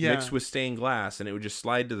 90s mixed with stained glass, and it would just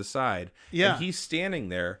slide to the side. Yeah, and he's standing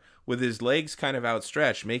there with his legs kind of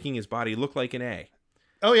outstretched, making his body look like an A.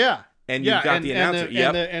 Oh yeah. And you've got the announcer,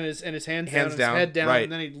 and his hands down, his head down, right.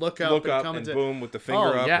 and then he'd look up and boom with the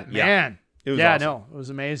finger up. Yeah, man. It was awesome. No, it was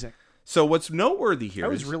amazing. So what's noteworthy here I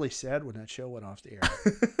was really sad when that show went off the air.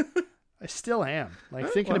 I still am,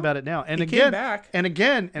 thinking about it now. And again,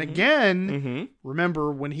 and again,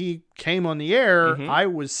 remember when he came on the air, I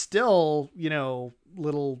was still,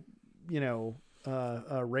 little,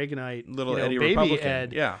 Reaganite, little Eddie baby Republican.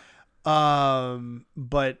 Ed. Yeah.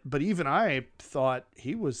 But even I thought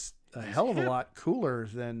he was a hell of a lot cooler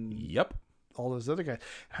than all those other guys.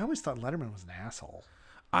 I always thought Letterman was an asshole.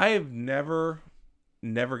 I've never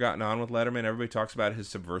gotten on with Letterman. Everybody talks about his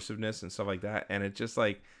subversiveness and stuff like that, and it's just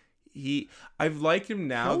like I've liked him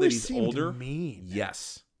now that he's older. Mean.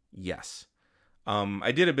 Yes.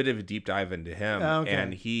 I did a bit of a deep dive into him,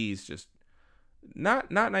 and he's just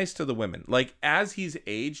not nice to the women. Like, as he's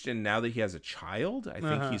aged and now that he has a child, I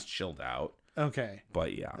think he's chilled out. Okay.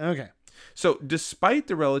 But yeah. Okay. So despite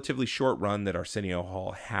the relatively short run that Arsenio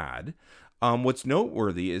Hall had, what's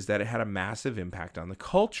noteworthy is that it had a massive impact on the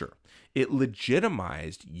culture. It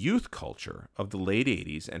legitimized youth culture of the late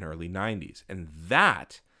 80s and early 90s, and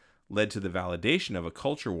that led to the validation of a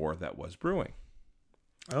culture war that was brewing.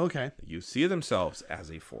 Okay. The youth see themselves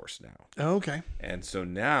as a force now. Okay. And so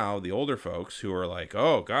now the older folks who are like,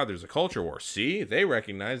 oh, God, there's a culture war. See, they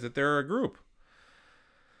recognize that they're a group.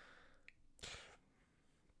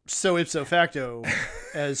 So ipso facto,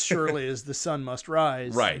 as surely as the sun must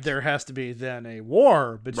rise, there has to be then a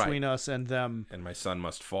war between us and them. And my son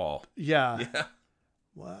must fall. Yeah.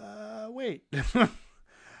 Wait.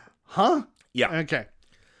 Huh? Yeah. Okay.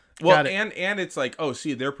 Well, and it's like, oh,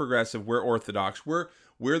 see, they're progressive. We're orthodox. We're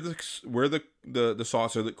the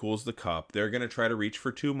saucer that cools the cup. They're gonna try to reach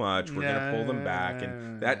for too much. We're gonna pull them back,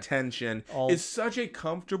 and that tension is such a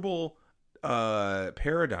comfortable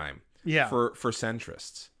paradigm. Yeah. For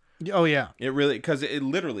centrists. Oh yeah. It really, because it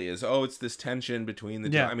literally is. Oh, it's this tension between the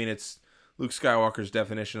two. I mean, it's Luke Skywalker's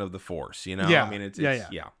definition of the Force. Yeah. I mean, it's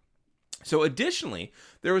yeah. So additionally,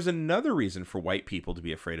 there was another reason for white people to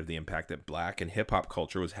be afraid of the impact that black and hip-hop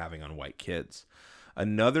culture was having on white kids.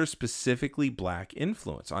 Another specifically black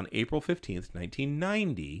influence. On April 15th,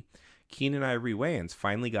 1990, Keenan Ivory Wayans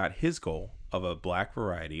finally got his goal of a black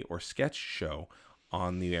variety or sketch show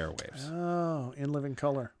on the airwaves. Oh, in living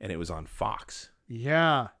color. And it was on Fox.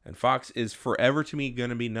 Yeah. And Fox is forever to me going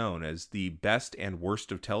to be known as the best and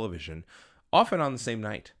worst of television, often on the same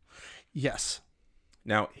night. Yes.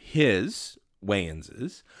 Now,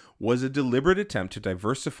 Wayans's, was a deliberate attempt to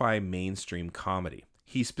diversify mainstream comedy.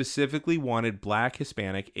 He specifically wanted black,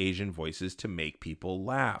 Hispanic, Asian voices to make people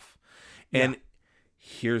laugh. And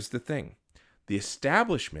here's the thing. The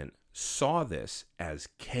establishment saw this as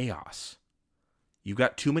chaos. You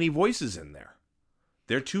got too many voices in there.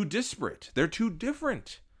 They're too disparate. They're too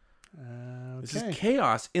different. This is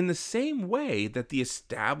chaos in the same way that the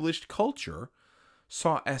established culture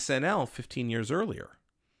saw SNL 15 years earlier.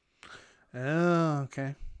 Oh,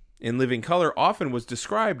 okay. In Living Color often was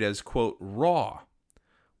described as, quote, raw,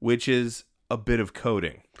 which is a bit of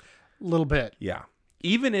coding. A little bit. Yeah.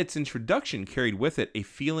 Even its introduction carried with it a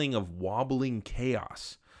feeling of wobbling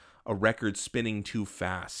chaos, a record spinning too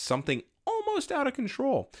fast, something almost out of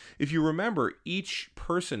control. If you remember, each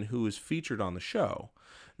person who was featured on the show,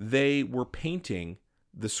 they were painting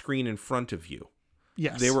the screen in front of you.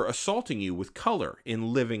 Yes. They were assaulting you with color,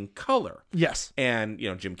 in living color. Yes. And,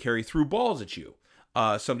 Jim Carrey threw balls at you.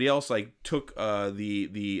 Somebody else took a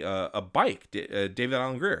bike. David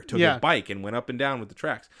Alan Grier took a bike and went up and down with the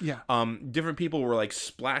tracks. Yeah. Different people were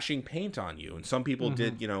splashing paint on you, and some people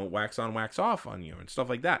did wax on, wax off on you and stuff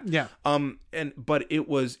like that. Yeah. But it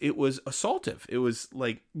was assaultive. It was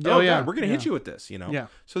like, God, we're gonna hit you with this. Yeah.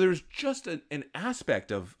 So there was just an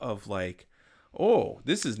aspect of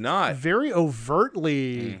this is not very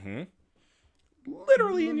overtly,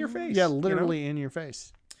 literally in your face. Yeah, literally in your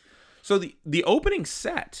face. So the opening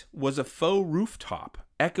set was a faux rooftop,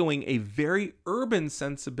 echoing a very urban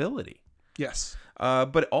sensibility. Yes.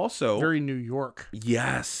 But also very New York.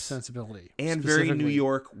 Yes. Sensibility. And very New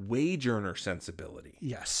York wage earner sensibility.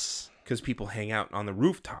 Yes. Because people hang out on the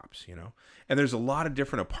rooftops, And there's a lot of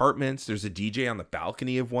different apartments. There's a DJ on the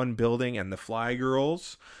balcony of one building, and the Fly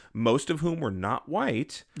Girls, most of whom were not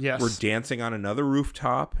white, were dancing on another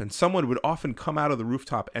rooftop. And someone would often come out of the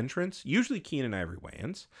rooftop entrance, usually Keenan Ivory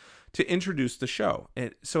Wayans, to introduce the show.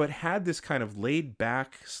 And so it had this kind of laid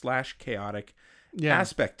back / chaotic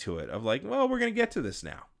aspect to it of we're going to get to this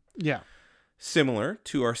now. Yeah. Similar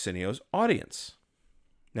to Arsenio's audience.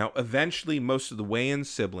 Now, eventually, most of the Wayans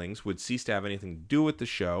siblings would cease to have anything to do with the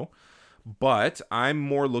show, but I'm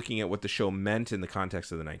more looking at what the show meant in the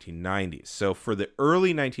context of the 1990s. So for the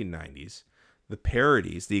early 1990s, the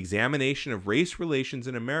parodies, the examination of race relations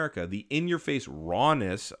in America, the in-your-face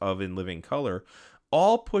rawness of In Living Color,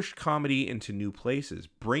 all pushed comedy into new places,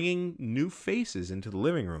 bringing new faces into the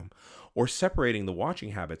living room, or separating the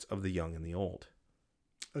watching habits of the young and the old.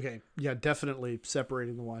 Okay, yeah, definitely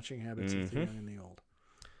separating the watching habits of the young and the old.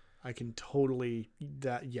 I can totally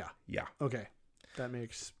yeah. Okay, that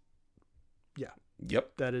makes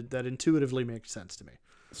Yep. That intuitively makes sense to me.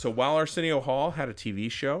 So while Arsenio Hall had a TV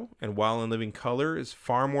show, and while In Living Color is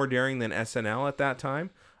far more daring than SNL at that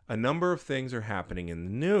time, a number of things are happening in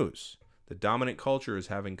the news. The dominant culture is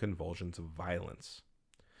having convulsions of violence.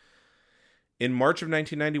 In March of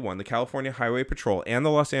 1991, the California Highway Patrol and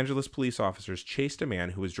the Los Angeles police officers chased a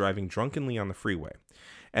man who was driving drunkenly on the freeway.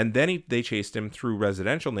 And then they chased him through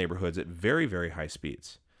residential neighborhoods at very, very high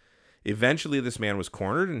speeds. Eventually, this man was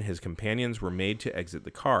cornered and his companions were made to exit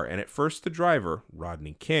the car. And at first, the driver,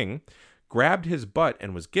 Rodney King, grabbed his butt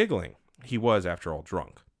and was giggling. He was, after all,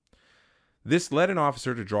 drunk. This led an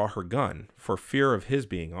officer to draw her gun for fear of his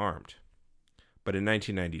being armed. But in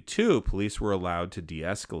 1992, police were allowed to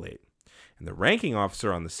de-escalate, and the ranking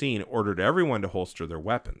officer on the scene ordered everyone to holster their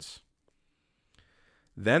weapons.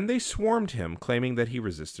 Then they swarmed him, claiming that he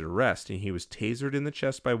resisted arrest, and he was tasered in the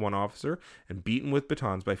chest by one officer and beaten with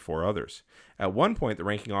batons by 4 others. At one point, the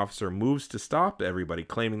ranking officer moves to stop everybody,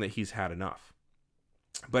 claiming that he's had enough.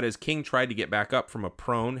 But as King tried to get back up from a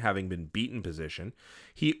prone, having been beaten position,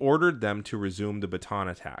 he ordered them to resume the baton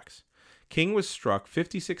attacks. King was struck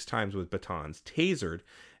 56 times with batons, tasered,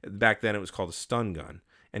 back then it was called a stun gun,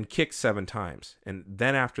 and kicked 7 times. And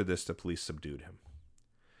then after this, the police subdued him.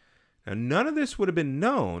 Now, none of this would have been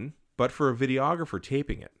known but for a videographer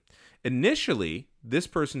taping it. Initially, this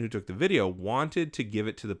person who took the video wanted to give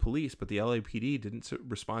it to the police, but the LAPD didn't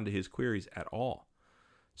respond to his queries at all.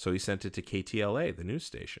 So he sent it to KTLA, the news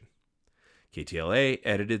station. KTLA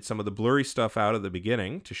edited some of the blurry stuff out at the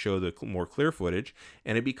beginning to show the more clear footage,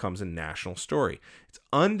 and it becomes a national story. It's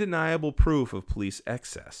undeniable proof of police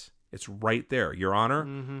excess. It's right there. Your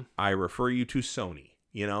Honor, I refer you to Sony.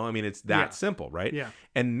 It's that simple, right? Yeah.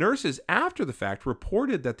 And nurses after the fact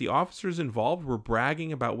reported that the officers involved were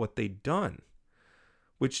bragging about what they'd done,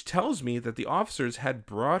 which tells me that the officers had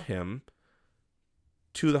brought him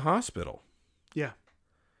to the hospital. Yeah.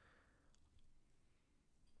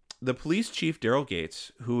 The police chief, Daryl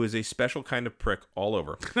Gates, who is a special kind of prick all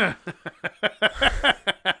over.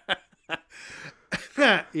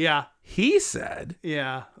 Yeah. He said,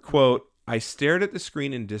 quote, I stared at the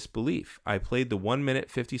screen in disbelief. I played the 1-minute,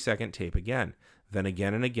 50-second tape again, then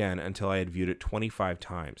again and again until I had viewed it 25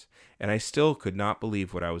 times, and I still could not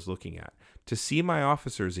believe what I was looking at. To see my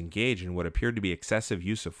officers engage in what appeared to be excessive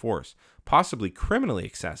use of force, possibly criminally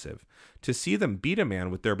excessive, to see them beat a man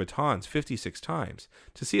with their batons 56 times,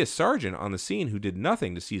 to see a sergeant on the scene who did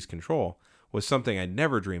nothing to seize control, was something I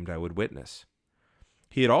never dreamed I would witness.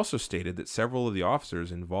 He had also stated that several of the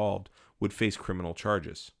officers involved would face criminal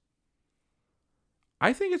charges.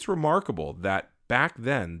 I think it's remarkable that back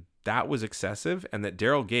then that was excessive, and that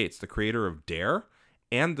Daryl Gates, the creator of Dare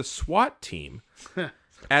and the SWAT team,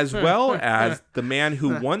 as well as the man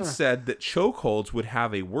who once said that chokeholds would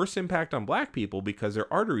have a worse impact on black people because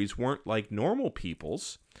their arteries weren't like normal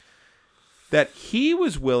people's, that he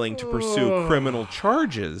was willing to pursue criminal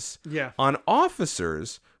charges on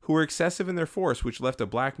officers who who were excessive in their force, which left a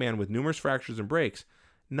black man with numerous fractures and breaks,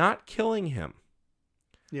 not killing him.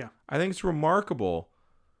 Yeah. I think it's remarkable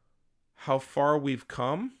how far we've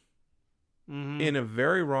come in a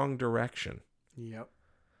very wrong direction. Yep.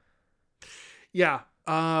 Yeah.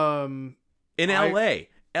 In LA,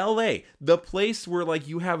 the place where like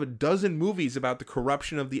you have a dozen movies about the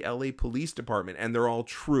corruption of the LA Police Department, and they're all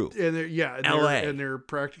true. And they're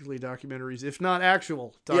practically documentaries, if not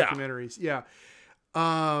actual documentaries. Yeah.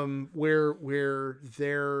 Where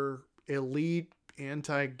their elite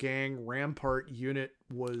anti-gang Rampart unit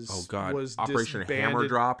was Operation disbanded. Hammer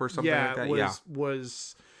Drop or something like that.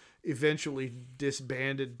 Was eventually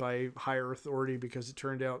disbanded by higher authority because it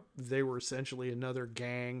turned out they were essentially another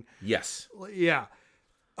gang. Yes. Yeah.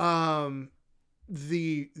 The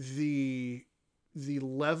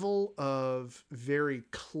level of very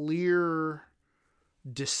clear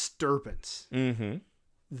disturbance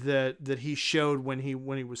that he showed when he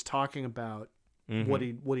was talking about what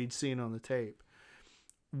he'd seen on the tape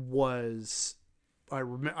was I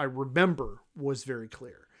remember was very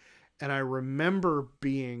clear. And I remember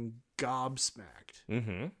being gobsmacked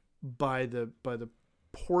by the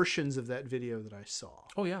portions of that video that I saw.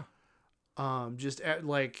 Oh yeah.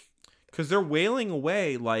 Because they're wailing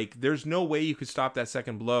away. Like there's no way you could stop that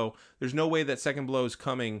second blow. There's no way that second blow is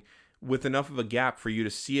coming with enough of a gap for you to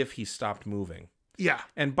see if he stopped moving. Yeah.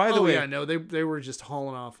 And by the way, no, they were just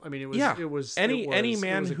hauling off. I mean, it was any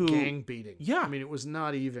man who gang beating. Yeah. I mean, it was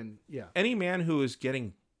not even. Yeah. Any man who is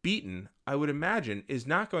getting beaten, I would imagine, is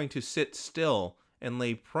not going to sit still and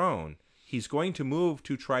lay prone. He's going to move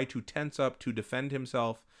to try to tense up to defend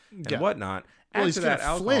himself and whatnot. Well, he's going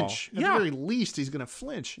to flinch. At the very least, he's going to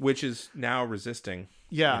flinch. Which is now resisting.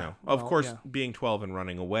 Yeah. Of course, being 12 and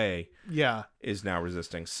running away is now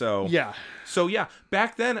resisting. So,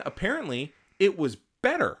 back then, apparently, it was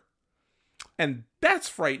better. And that's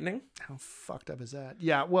frightening. How fucked up is that?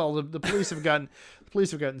 Yeah, well, the police have gotten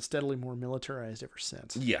steadily more militarized ever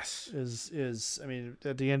since. Yes. Is I mean,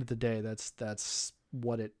 at the end of the day, that's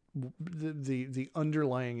what the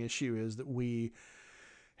underlying issue is, that we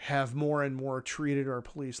have more and more treated our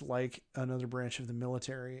police like another branch of the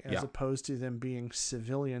military as opposed to them being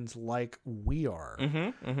civilians like we are.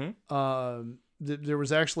 There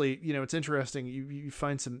was actually, it's interesting. You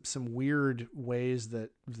find some weird ways that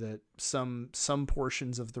some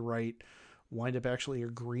portions of the right wind up actually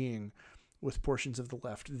agreeing with portions of the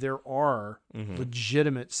left. There are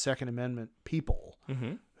legitimate Second Amendment people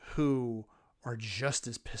who are just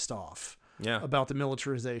as pissed off about the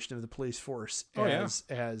militarization of the police force as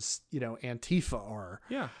Antifa are.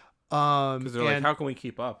 Yeah. Because they're like, how can we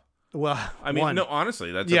keep up? Well, I mean, no,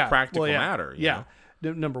 honestly, that's a practical matter. You know?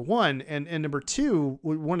 Number one, and number two,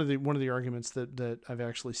 one of the arguments that I've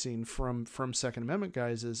actually seen from Second Amendment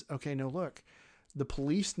guys is, okay, no, look, the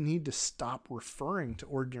police need to stop referring to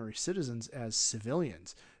ordinary citizens as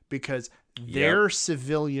civilians, because they're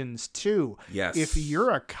civilians too. Yes. If you're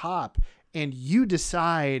a cop and you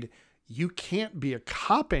decide you can't be a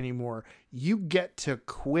cop anymore, you get to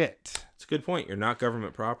quit. It's a good point. You're not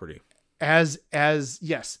government property. Yes,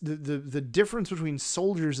 the difference between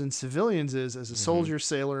soldiers and civilians is, as a soldier,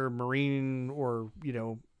 sailor, Marine, or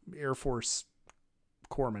Air Force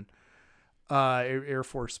corpsman, Air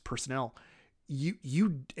Force personnel,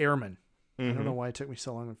 you airmen. I don't know why it took me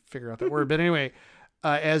so long to figure out that word, but anyway,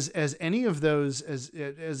 as any of those, as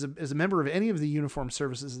a member of any of the uniformed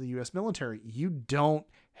services of the U.S. military, you don't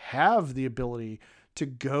have the ability to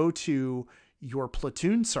go to your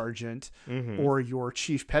platoon sergeant or your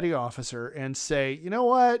chief petty officer and say, you know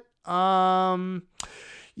what? I'm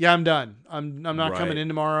done. I'm not coming in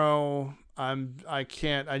tomorrow. I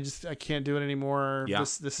can't do it anymore. Yeah.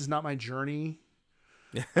 This is not my journey.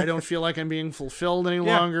 I don't feel like I'm being fulfilled any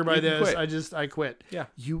longer by this. Quit. I quit. Yeah.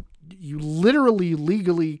 You literally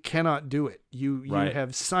legally cannot do it. You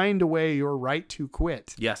have signed away your right to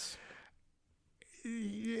quit. Yes.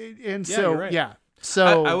 And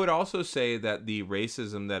So I would also say that the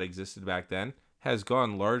racism that existed back then has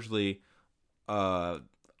gone largely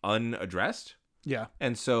unaddressed. Yeah.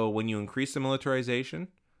 And so when you increase the militarization,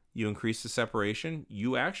 you increase the separation,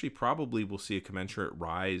 you actually probably will see a commensurate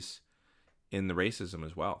rise in the racism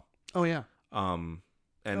as well. Oh yeah. And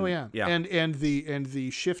the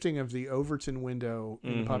shifting of the Overton window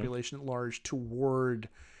in the population at large toward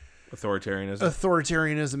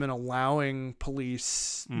authoritarianism and allowing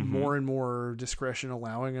police more and more discretion,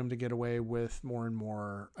 allowing them to get away with more and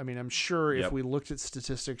more. I mean, I'm sure if we looked at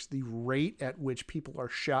statistics, the rate at which people are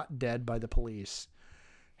shot dead by the police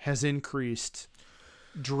has increased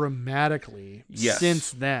dramatically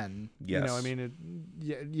since then. Yes. I mean,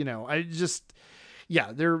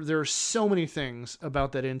 yeah, there are so many things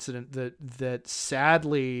about that incident that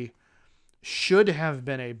sadly should have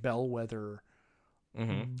been a bellwether,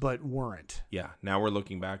 but weren't. Yeah. Now we're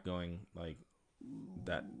looking back going like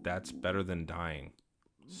that's better than dying.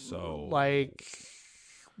 So like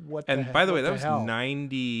what? And by the way, that was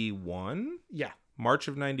 91? Yeah. March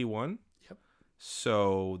of 91? Yep.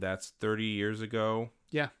 So that's 30 years ago.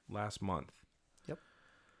 Yeah. Last month. Yep.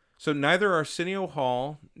 So neither Arsenio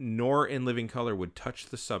Hall nor In Living Color would touch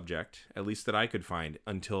the subject, at least that I could find,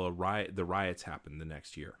 until the riots happened the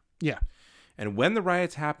next year. Yeah. And when the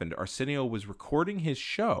riots happened, Arsenio was recording his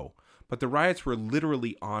show, but the riots were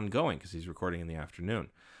literally ongoing because he's recording in the afternoon.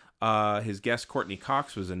 His guest, Courtney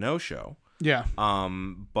Cox, was a no-show. Yeah.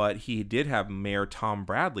 But he did have Mayor Tom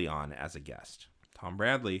Bradley on as a guest. Tom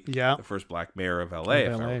Bradley, the first black mayor of LA,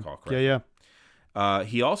 if I recall correctly. Yeah.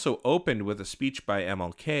 He also opened with a speech by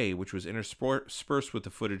MLK, which was interspersed with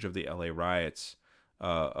the footage of the LA riots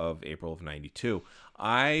of April of 92.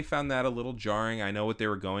 I found that a little jarring. I know what they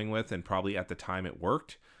were going with, and probably at the time it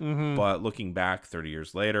worked. But looking back 30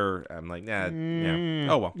 years later, I'm like, yeah.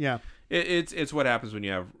 Oh, well. Yeah. It's what happens when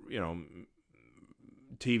you have,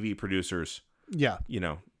 TV producers. Yeah.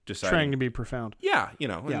 Deciding. Trying to be profound. Yeah.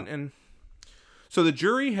 And so the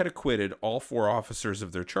jury had acquitted all 4 officers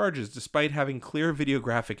of their charges despite having clear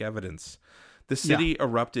videographic evidence. The city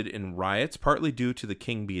erupted in riots, partly due to the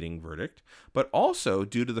King beating verdict, but also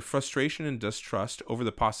due to the frustration and distrust over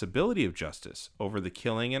the possibility of justice over the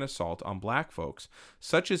killing and assault on black folks,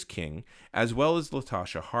 such as King, as well as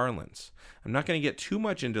Latasha Harlins. I'm not going to get too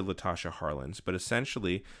much into Latasha Harlins, but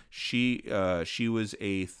essentially she was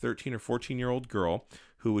a 13 or 14-year-old girl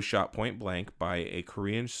who was shot point blank by a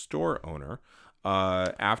Korean store owner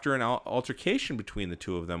after an altercation between the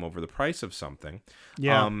two of them over the price of something.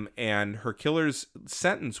 Yeah. And her killer's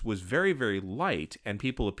sentence was very, very light, and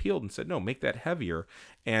people appealed and said, no, make that heavier.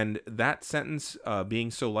 And that sentence, being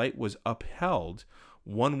so light, was upheld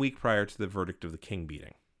 1 week prior to the verdict of the King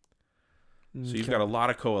beating. So you've got a lot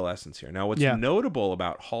of coalescence here. Now, what's notable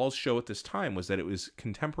about Hall's show at this time was that it was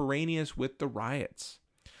contemporaneous with the riots.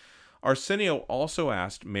 Arsenio also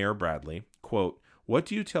asked Mayor Bradley, quote, "What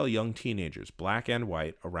do you tell young teenagers, black and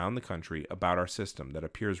white, around the country about our system that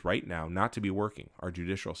appears right now not to be working, our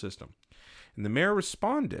judicial system?" And the mayor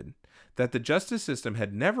responded that the justice system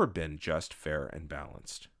had never been just, fair, and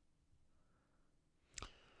balanced.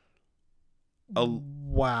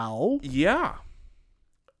 Wow. Yeah.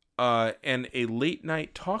 And a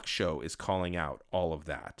late-night talk show is calling out all of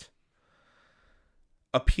that.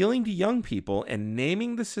 Appealing to young people and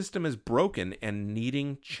naming the system as broken and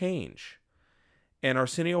needing change. And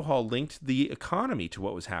Arsenio Hall linked the economy to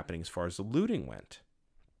what was happening as far as the looting went.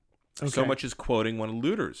 Okay. So much as quoting one of the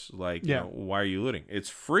looters, like, why are you looting? It's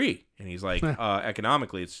free. And he's like,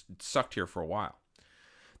 economically, it's sucked here for a while.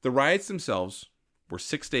 The riots themselves were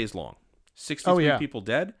 6 days long. 63 people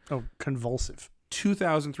dead. Oh, convulsive.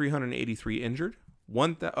 2,383 injured.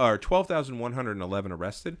 12,111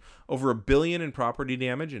 arrested. Over $1 billion in property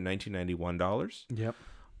damage in 1991 dollars. Yep.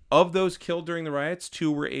 Of those killed during the riots,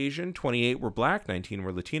 2 were Asian, 28 were black, 19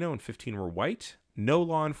 were Latino, and 15 were white. No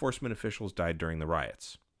law enforcement officials died during the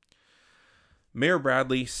riots. Mayor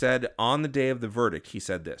Bradley said on the day of the verdict, he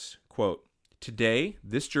said this, quote, "Today,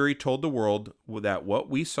 this jury told the world that what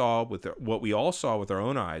we all saw with our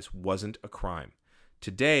own eyes wasn't a crime.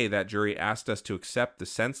 Today, that jury asked us to accept the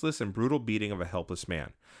senseless and brutal beating of a helpless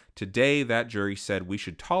man. Today, that jury said we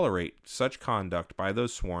should tolerate such conduct by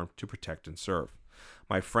those sworn to protect and serve.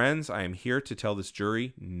 My friends, I am here to tell this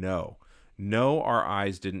jury, no. No, our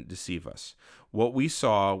eyes didn't deceive us. What we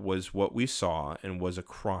saw was what we saw and was a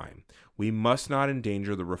crime. We must not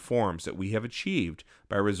endanger the reforms that we have achieved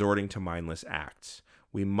by resorting to mindless acts.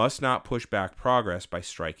 We must not push back progress by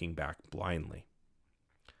striking back blindly."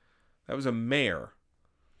 That was a mayor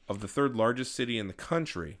of the 3rd largest city in the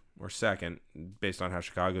country, or 2nd, based on how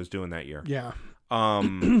Chicago's doing that year. Yeah.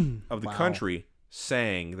 Of the country,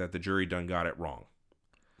 saying that the jury done got it wrong.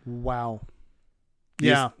 Wow.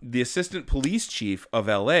 The assistant police chief of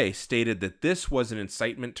LA stated that this was an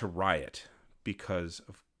incitement to riot because,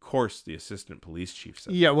 of course, the assistant police chief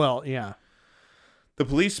said that. The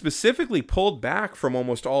police specifically pulled back from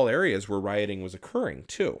almost all areas where rioting was occurring,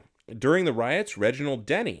 too. During the riots, Reginald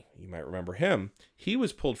Denny, you might remember him, he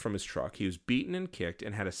was pulled from his truck. He was beaten and kicked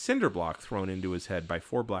and had a cinder block thrown into his head by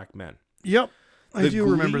 4 black men. Yep. I do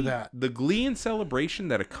remember that. The glee and celebration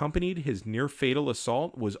that accompanied his near-fatal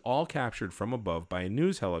assault was all captured from above by a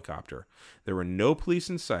news helicopter. There were no police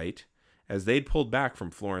in sight, as they'd pulled back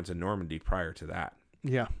from Florence and Normandy prior to that.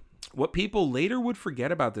 Yeah. What people later would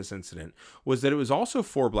forget about this incident was that it was also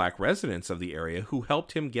 4 black residents of the area who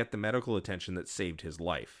helped him get the medical attention that saved his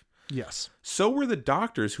life. Yes. So were the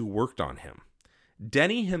doctors who worked on him.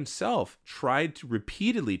 Denny himself tried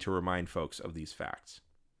repeatedly to remind folks of these facts.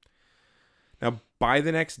 Now, by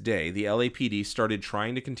the next day, the LAPD started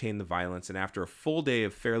trying to contain the violence, and after a full day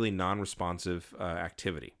of fairly non-responsive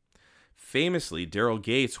activity. Famously, Daryl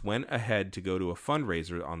Gates went ahead to go to a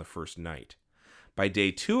fundraiser on the first night. By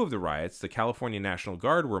day 2 of the riots, the California National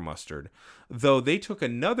Guard were mustered, though they took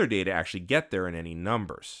another day to actually get there in any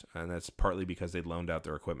numbers, and that's partly because they'd loaned out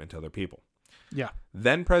their equipment to other people. Yeah.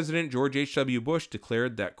 Then President George H.W. Bush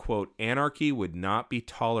declared that, quote, anarchy would not be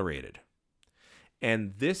tolerated.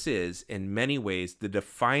 And this is, in many ways, the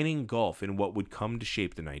defining gulf in what would come to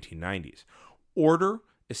shape the 1990s. Order,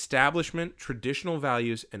 establishment, traditional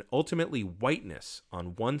values, and ultimately whiteness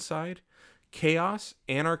on one side, chaos,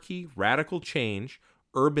 anarchy, radical change,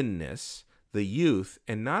 urbanness, the youth,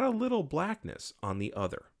 and not a little blackness on the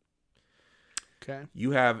other. Okay.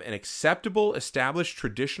 You have an acceptable, established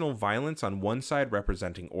traditional violence on one side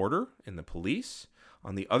representing order in the police.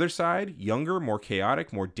 On the other side, younger, more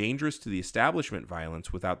chaotic, more dangerous to the establishment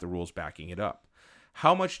violence without the rules backing it up.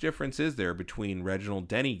 How much difference is there between Reginald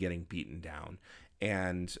Denny getting beaten down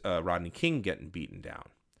and Rodney King getting beaten down?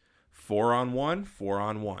 4 on 1, 4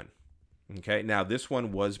 on 1. Okay, now this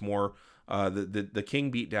one was more, the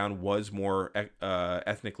King beatdown was more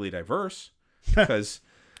ethnically diverse, because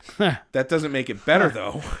that doesn't make it better,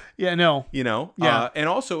 though. Yeah, no. You know? Yeah. And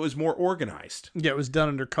also it was more organized. Yeah, it was done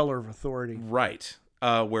under color of authority. Right.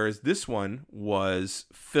 Whereas this one was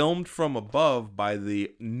filmed from above by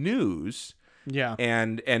the news. Yeah.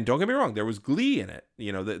 And don't get me wrong, there was glee in it.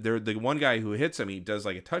 You know, the one guy who hits him, he does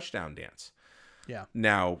like a touchdown dance. Yeah.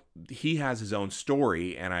 Now, he has his own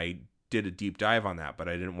story, and I did a deep dive on that, but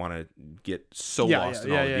I didn't want to get so lost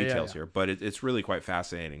in all the details here. But it's really quite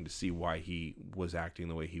fascinating to see why he was acting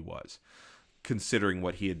the way he was, considering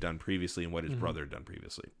what he had done previously and what his brother had done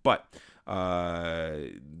previously. But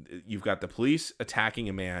you've got the police attacking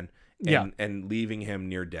a man and leaving him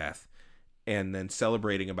near death, and then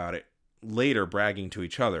celebrating about it later, bragging to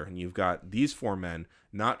each other. And you've got these 4 men,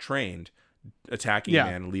 not trained, attacking a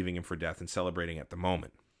man and leaving him for death and celebrating at the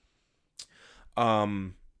moment.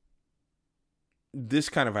 This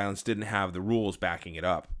kind of violence didn't have the rules backing it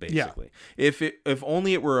up, basically. Yeah. If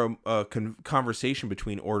only it were a conversation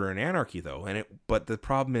between order and anarchy, though. But the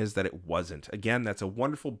problem is that it wasn't. Again, that's a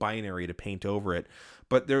wonderful binary to paint over it.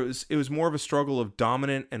 But it was more of a struggle of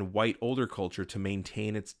dominant and white older culture to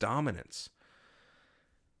maintain its dominance.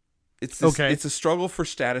 It's a struggle for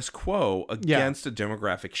status quo against a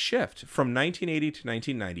demographic shift. From 1980 to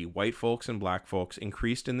 1990, white folks and black folks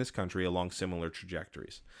increased in this country along similar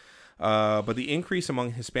trajectories. But the increase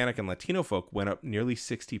among Hispanic and Latino folk went up nearly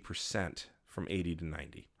 60% from 80 to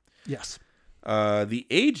 90. Yes. The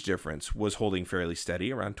age difference was holding fairly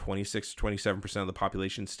steady, around 26 to 27% of the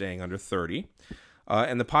population staying under 30.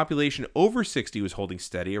 And the population over 60 was holding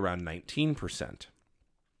steady, around 19%.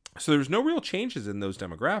 So there's no real changes in those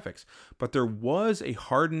demographics, but there was a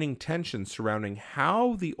hardening tension surrounding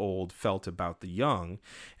how the old felt about the young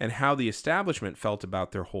and how the establishment felt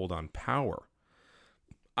about their hold on power.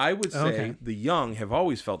 I would say the young have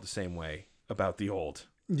always felt the same way about the old.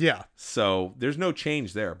 Yeah. So there's no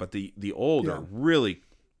change there, but the old are really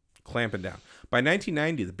clamping down. By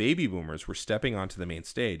 1990, the baby boomers were stepping onto the main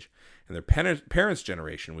stage, and their parents'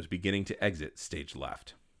 generation was beginning to exit stage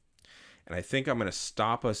left. And I think I'm going to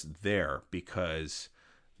stop us there, because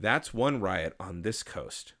that's one riot on this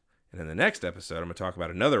coast. And in the next episode, I'm going to talk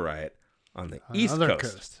about another riot on the East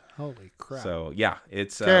Coast. Holy crap. So, yeah,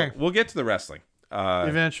 we'll get to the wrestling.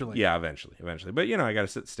 Eventually. Yeah, eventually. But, I got to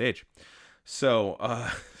set the stage. So,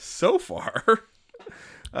 so far,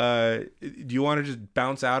 do you want to just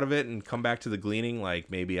bounce out of it and come back to the gleaning,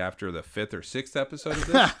 like maybe after the 5th or 6th episode of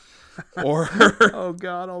this? Or oh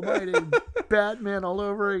God Almighty, Batman all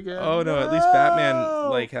over again. Oh no, at least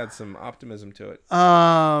Batman had some optimism to it.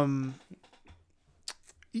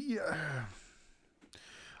 Yeah.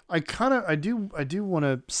 I do want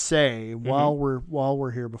to say while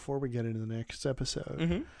we're here, before we get into the next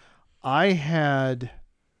episode, I had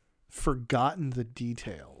forgotten the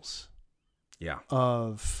details. Yeah.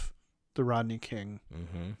 Of the Rodney King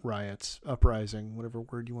riots, uprising, whatever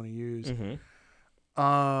word you want to use.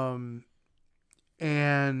 And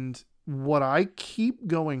what I keep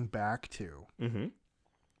going back to,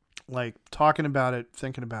 like talking about it,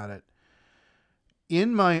 thinking about it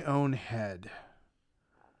in my own head,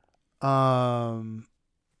 a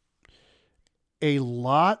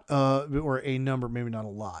lot of, or a number, maybe not a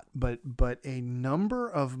lot, but a number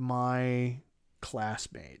of my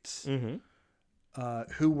classmates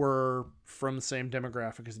who were from the same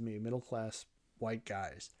demographic as me, middle class white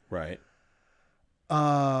guys. Right.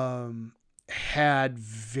 Had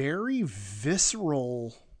very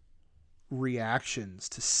visceral reactions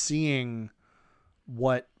to seeing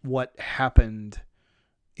what happened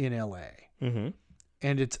in LA. Mm-hmm.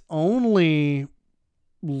 And it's only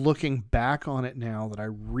looking back on it now that I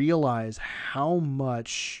realize how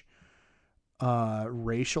much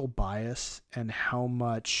racial bias and how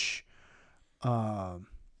much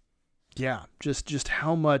just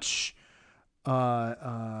how much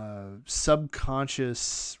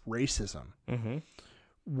subconscious racism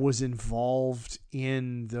was involved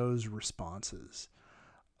in those responses.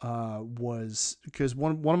 Was because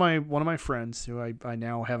one of my friends who I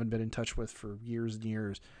now haven't been in touch with for years and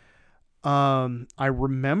years, I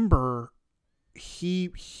remember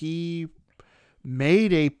he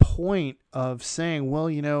made a point of saying, well,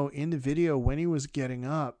 in the video when he was getting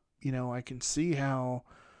up, I can see how,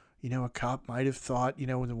 a cop might have thought,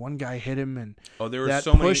 when the one guy hit him and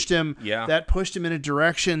that pushed him in a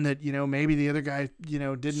direction that, maybe the other guy,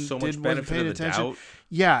 wasn't paying attention. Doubt,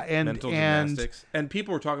 and mental gymnastics. And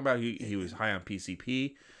people were talking about he was high on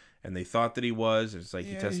PCP and they thought that he was. It's like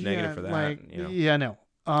he tested negative for that.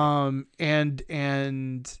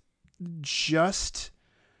 And just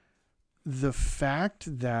the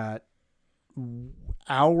fact that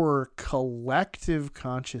our collective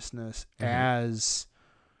consciousness as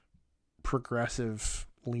progressive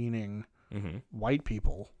leaning white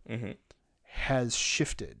people has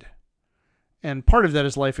shifted. And part of that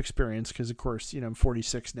is life experience because, of course, I'm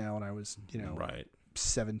 46 now and I was,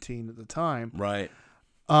 17 at the time. Right.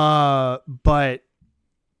 But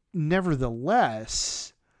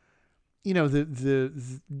nevertheless,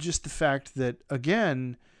 the just the fact that,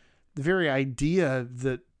 again, the very idea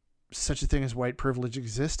that such a thing as white privilege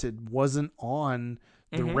existed wasn't on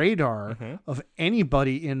the radar of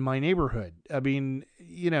anybody in my neighborhood. I mean,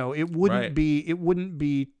 it wouldn't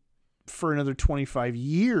be for another 25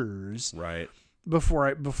 years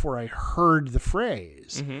before I heard the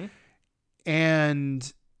phrase.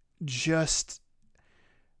 And just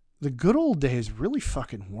the good old days really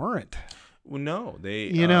fucking weren't. Well, no, they,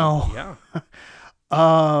 and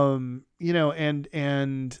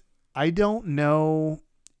I don't know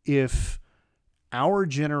if our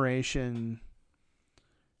generation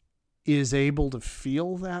is able to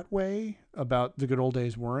feel that way about the good old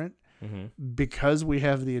days weren't because we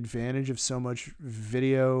have the advantage of so much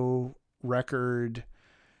video record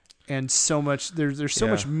and so much there's so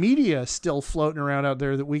much media still floating around out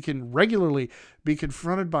there that we can regularly be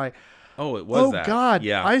confronted by. Oh God,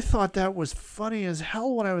 I thought that was funny as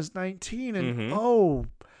hell when I was 19 and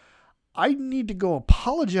I need to go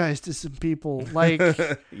apologize to some people, like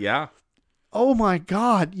oh my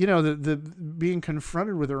God, the being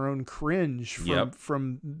confronted with our own cringe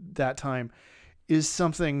from that time is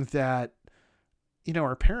something that,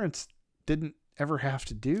 our parents didn't ever have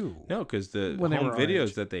to do. No, because the home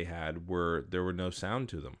videos that they had there were no sound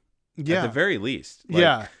to them. Yeah. At the very least.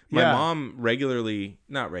 My mom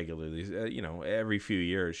not regularly, every few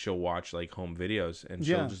years she'll watch like home videos and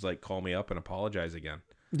she'll just like call me up and apologize again.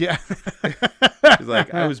 Yeah. She's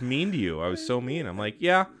like, I was mean to you. I was so mean. I'm like,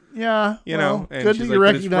 yeah. Yeah. And good she's that you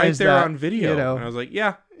like, recognize but it's right there that, on video. And I was like,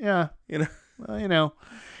 yeah. Yeah. Well,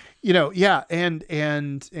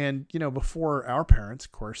 and before our parents,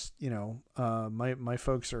 of course, my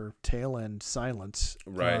folks are tail end silents.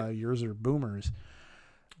 Right. Yours are boomers.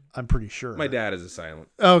 I'm pretty sure. My dad is a silent.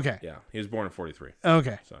 Okay. Yeah. He was born in 43.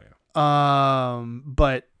 Okay. So yeah.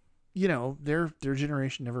 But their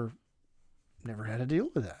generation never had to deal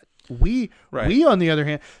with that. We on the other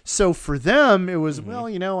hand, so for them it was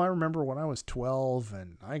I remember when I was 12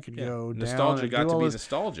 and I could go nostalgia down. Nostalgia got to be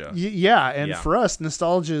nostalgia. And for us,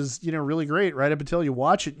 nostalgia is really great right up until you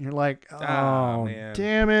watch it and you're like, oh man.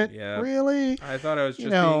 Damn it, really? I thought I was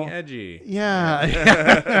just being edgy.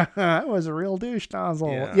 Yeah, I was a real douche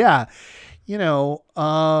nozzle. Yeah,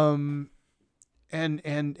 and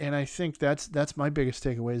I think that's my biggest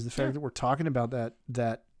takeaway is the fact that we're talking about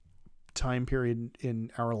that time period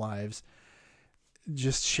in our lives,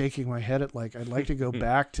 just shaking my head at like I'd like to go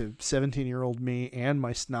back to 17-year-old me and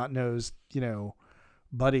my snot-nosed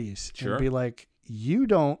buddies and be like, you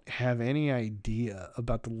don't have any idea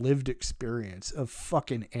about the lived experience of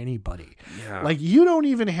fucking anybody. Yeah. Like you don't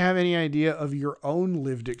even have any idea of your own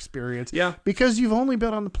lived experience. Yeah. Because you've only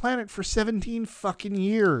been on the planet for 17 fucking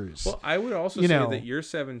years. Well, I would also say that your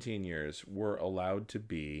 17 years were allowed to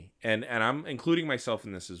be, and I'm including myself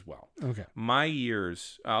in this as well. Okay. My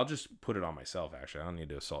years, I'll just put it on myself actually. I don't need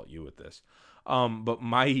to assault you with this. But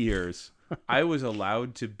my years, I was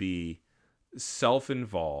allowed to be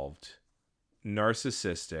self-involved,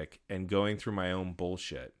 narcissistic, and going through my own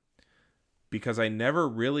bullshit because I never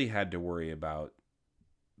really had to worry about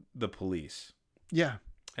the police. Yeah.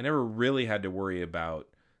 I never really had to worry about,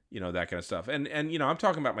 that kind of stuff. And I'm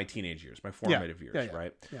talking about my teenage years, my formative years,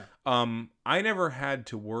 right? Yeah. I never had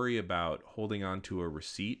to worry about holding on to a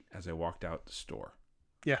receipt as I walked out the store.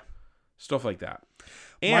 Yeah. Stuff like that.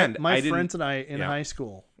 And my friends and I in high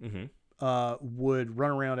school mm-hmm. Would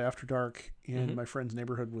run around after dark in my friend's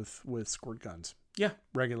neighborhood with squirt guns. Yeah.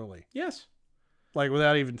 Regularly. Yes. Like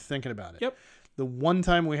without even thinking about it. Yep. The one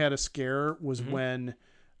time we had a scare was when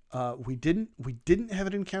we didn't have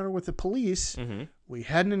an encounter with the police. Mm-hmm. We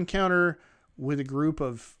had an encounter with a group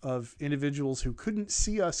of individuals who couldn't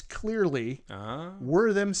see us clearly,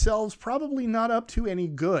 were themselves probably not up to any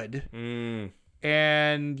good.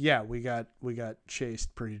 And we got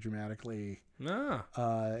chased pretty dramatically.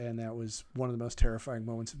 And that was one of the most terrifying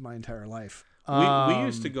moments of my entire life. We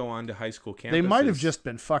used to go on to high school campuses. They might have just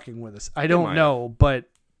been fucking with us. I don't know, but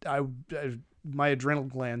my adrenal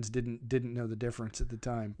glands didn't know the difference at the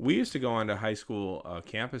time. We used to go on to high school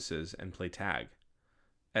campuses and play tag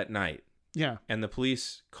at night. Yeah. And the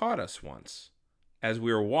police caught us once as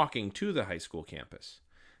we were walking to the high school campus.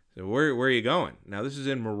 So where are you going? Now this is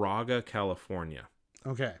in Moraga, California.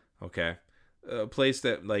 Okay. A place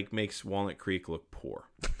that makes Walnut Creek look poor.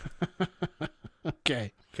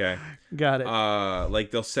 Okay. Got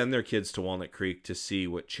it. They'll send their kids to Walnut Creek to see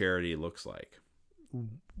what charity looks like.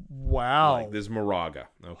 Wow. This is Moraga.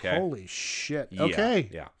 Okay. Holy shit. Yeah, okay.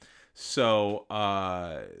 Yeah. So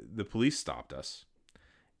the police stopped us.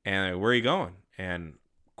 And where are you going? And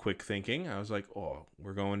quick thinking, I was like, oh,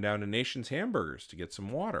 we're going down to Nation's Hamburgers to get some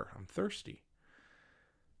water. I'm thirsty.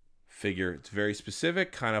 Figure it's very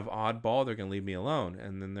specific, kind of oddball. They're going to leave me alone.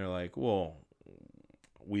 And then they're like, well,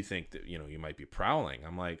 we think that, you might be prowling.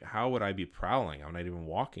 I'm like, how would I be prowling? I'm not even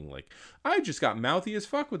walking. I just got mouthy as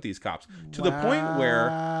fuck with these cops to the point where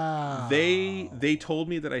they told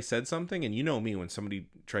me that I said something. And you know me, when somebody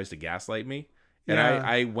tries to gaslight me. And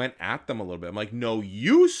I went at them a little bit. I'm like, no,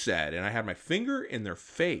 you said. And I had my finger in their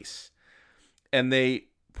face. And they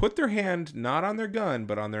put their hand not on their gun,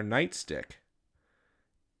 but on their nightstick.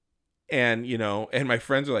 And, and my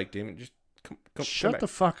friends are like, Damon, just come Shut the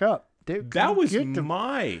fuck up. That was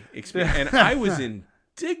my experience. And I was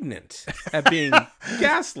indignant at being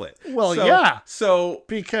gaslit. Well, So,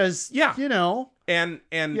 because, And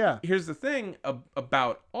here's the thing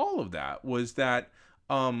about all of that was that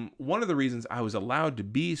one of the reasons I was allowed to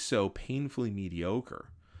be so painfully mediocre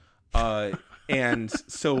and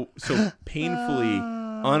so painfully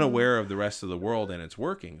unaware of the rest of the world and its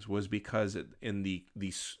workings was because in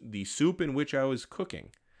the soup in which I was cooking,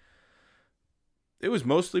 it was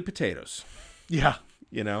mostly potatoes. Yeah.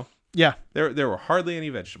 Yeah. There were hardly any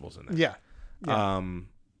vegetables in there. Yeah.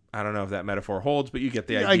 I don't know if that metaphor holds, but you get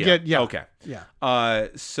the idea. Okay. Yeah.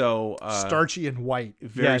 So starchy and white.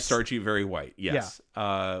 Very starchy, very white. Yes.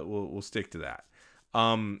 Yeah. We'll stick to that.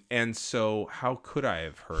 And so how could I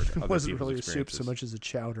have heard other it wasn't people's really a soup so much as a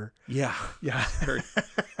chowder. Yeah. Yeah.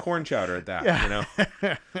 Corn chowder at that,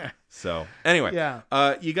 So anyway,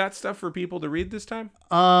 you got stuff for people to read this time?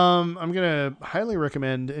 I'm going to highly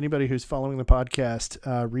recommend anybody who's following the podcast,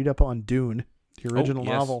 read up on Dune, the original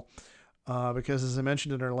novel. Because as I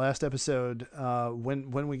mentioned in our last episode,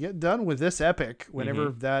 when we get done with this epic, whenever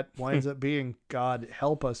that winds up being, God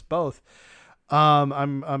help us both,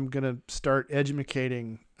 I'm gonna start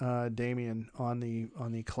educating Damien on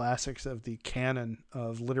the classics of the canon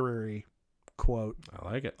of literary quote I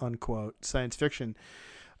like it unquote science fiction.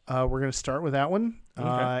 We're gonna start with that one,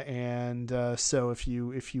 and so if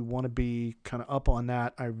you want to be kind of up on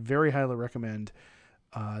that, I very highly recommend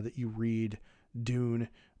that you read Dune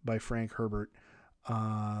by Frank Herbert.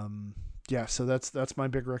 So that's my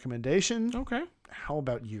big recommendation. Okay. How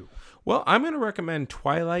about you? Well, I'm going to recommend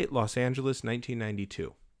Twilight, Los Angeles,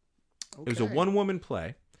 1992. Okay. It was a one-woman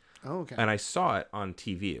play. Oh, okay. And I saw it on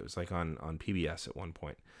TV. It was on PBS at one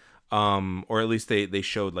point. Or at least they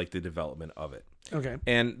showed the development of it. Okay.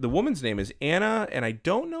 And the woman's name is Anna, and I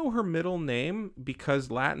don't know her middle name because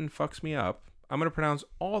Latin fucks me up. I'm going to pronounce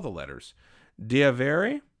all the letters.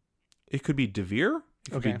 Diavere. It could be Devere.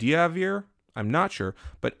 It could be Diavere. I'm not sure.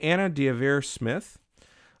 But Anna Devere Smith.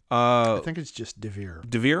 I think it's just Devere.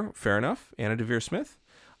 Devere, fair enough. Anna Devere Smith.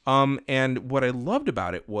 And what I loved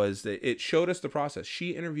about it was that it showed us the process. She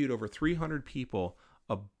interviewed over 300 people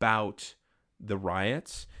about the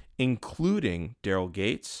riots, including Daryl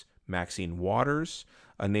Gates, Maxine Waters,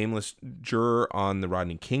 a nameless juror on the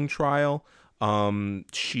Rodney King trial.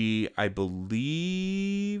 I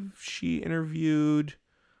believe she interviewed...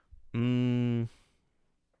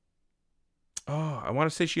 I want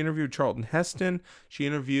to say she interviewed Charlton Heston. She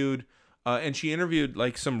interviewed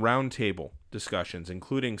like some roundtable discussions,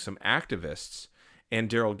 including some activists and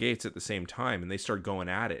Daryl Gates at the same time, and they start going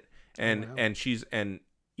at it. And and he's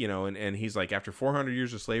like, after 400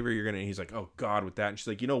 years of slavery, he's like, oh God, with that. And she's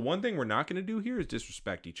like, one thing we're not going to do here is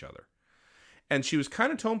disrespect each other. And she was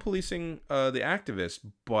kind of tone policing the activists,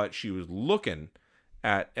 but she was looking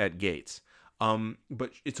at Gates.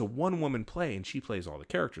 But it's a one-woman play, and she plays all the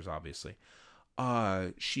characters, obviously.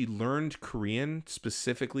 She learned Korean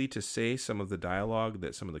specifically to say some of the dialogue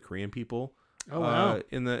that some of the Korean people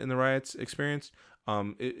in the riots experienced.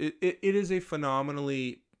 It is a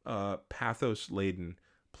phenomenally pathos-laden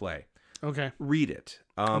play. Okay. Read it.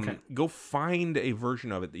 Go find a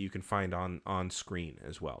version of it that you can find on screen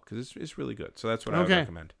as well, because it's really good. So that's what I would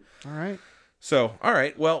recommend. All right. So, all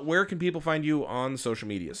right. Well, where can people find you on social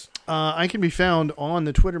medias? I can be found on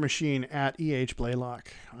the Twitter machine at EH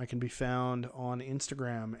Blaylock. I can be found on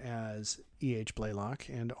Instagram as EH Blaylock,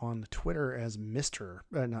 and on the Twitter as on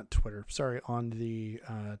the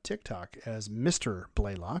TikTok as Mr.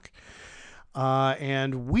 Blaylock.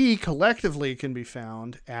 And we collectively can be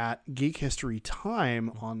found at Geek History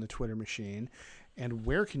Time on the Twitter machine. And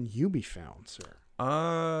where can you be found, sir?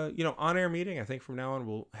 On-air meeting, I think from now on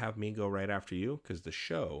we'll have me go right after you, because the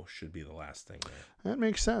show should be the last thing there. That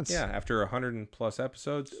makes sense. Yeah, after 100+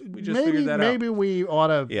 episodes, we just figured that out. Maybe we ought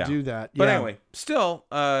to do that. But anyway, still,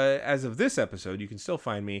 as of this episode, you can still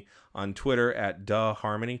find me on Twitter at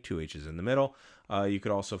DaHarmony, 2 H's in the middle. You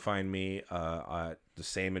could also find me at the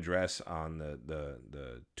same address on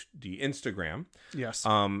the Instagram. Yes.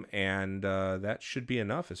 And that should be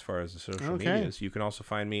enough as far as the social medias. You can also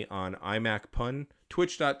find me on iMacPun,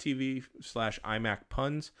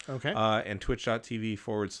 twitch.tv/iMacPuns. Okay. And twitch.tv/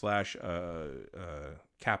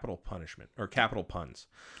 capital punishment or capital puns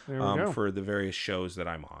for the various shows that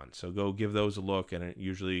I'm on. So go give those a look, and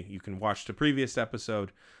usually you can watch the previous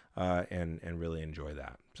episode and really enjoy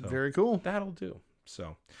that. So very cool. That'll do.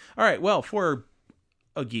 So, all right. Well, for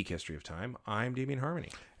A Geek History of Time, I'm Damian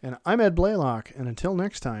Harmony. And I'm Ed Blaylock. And until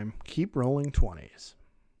next time, keep rolling 20s.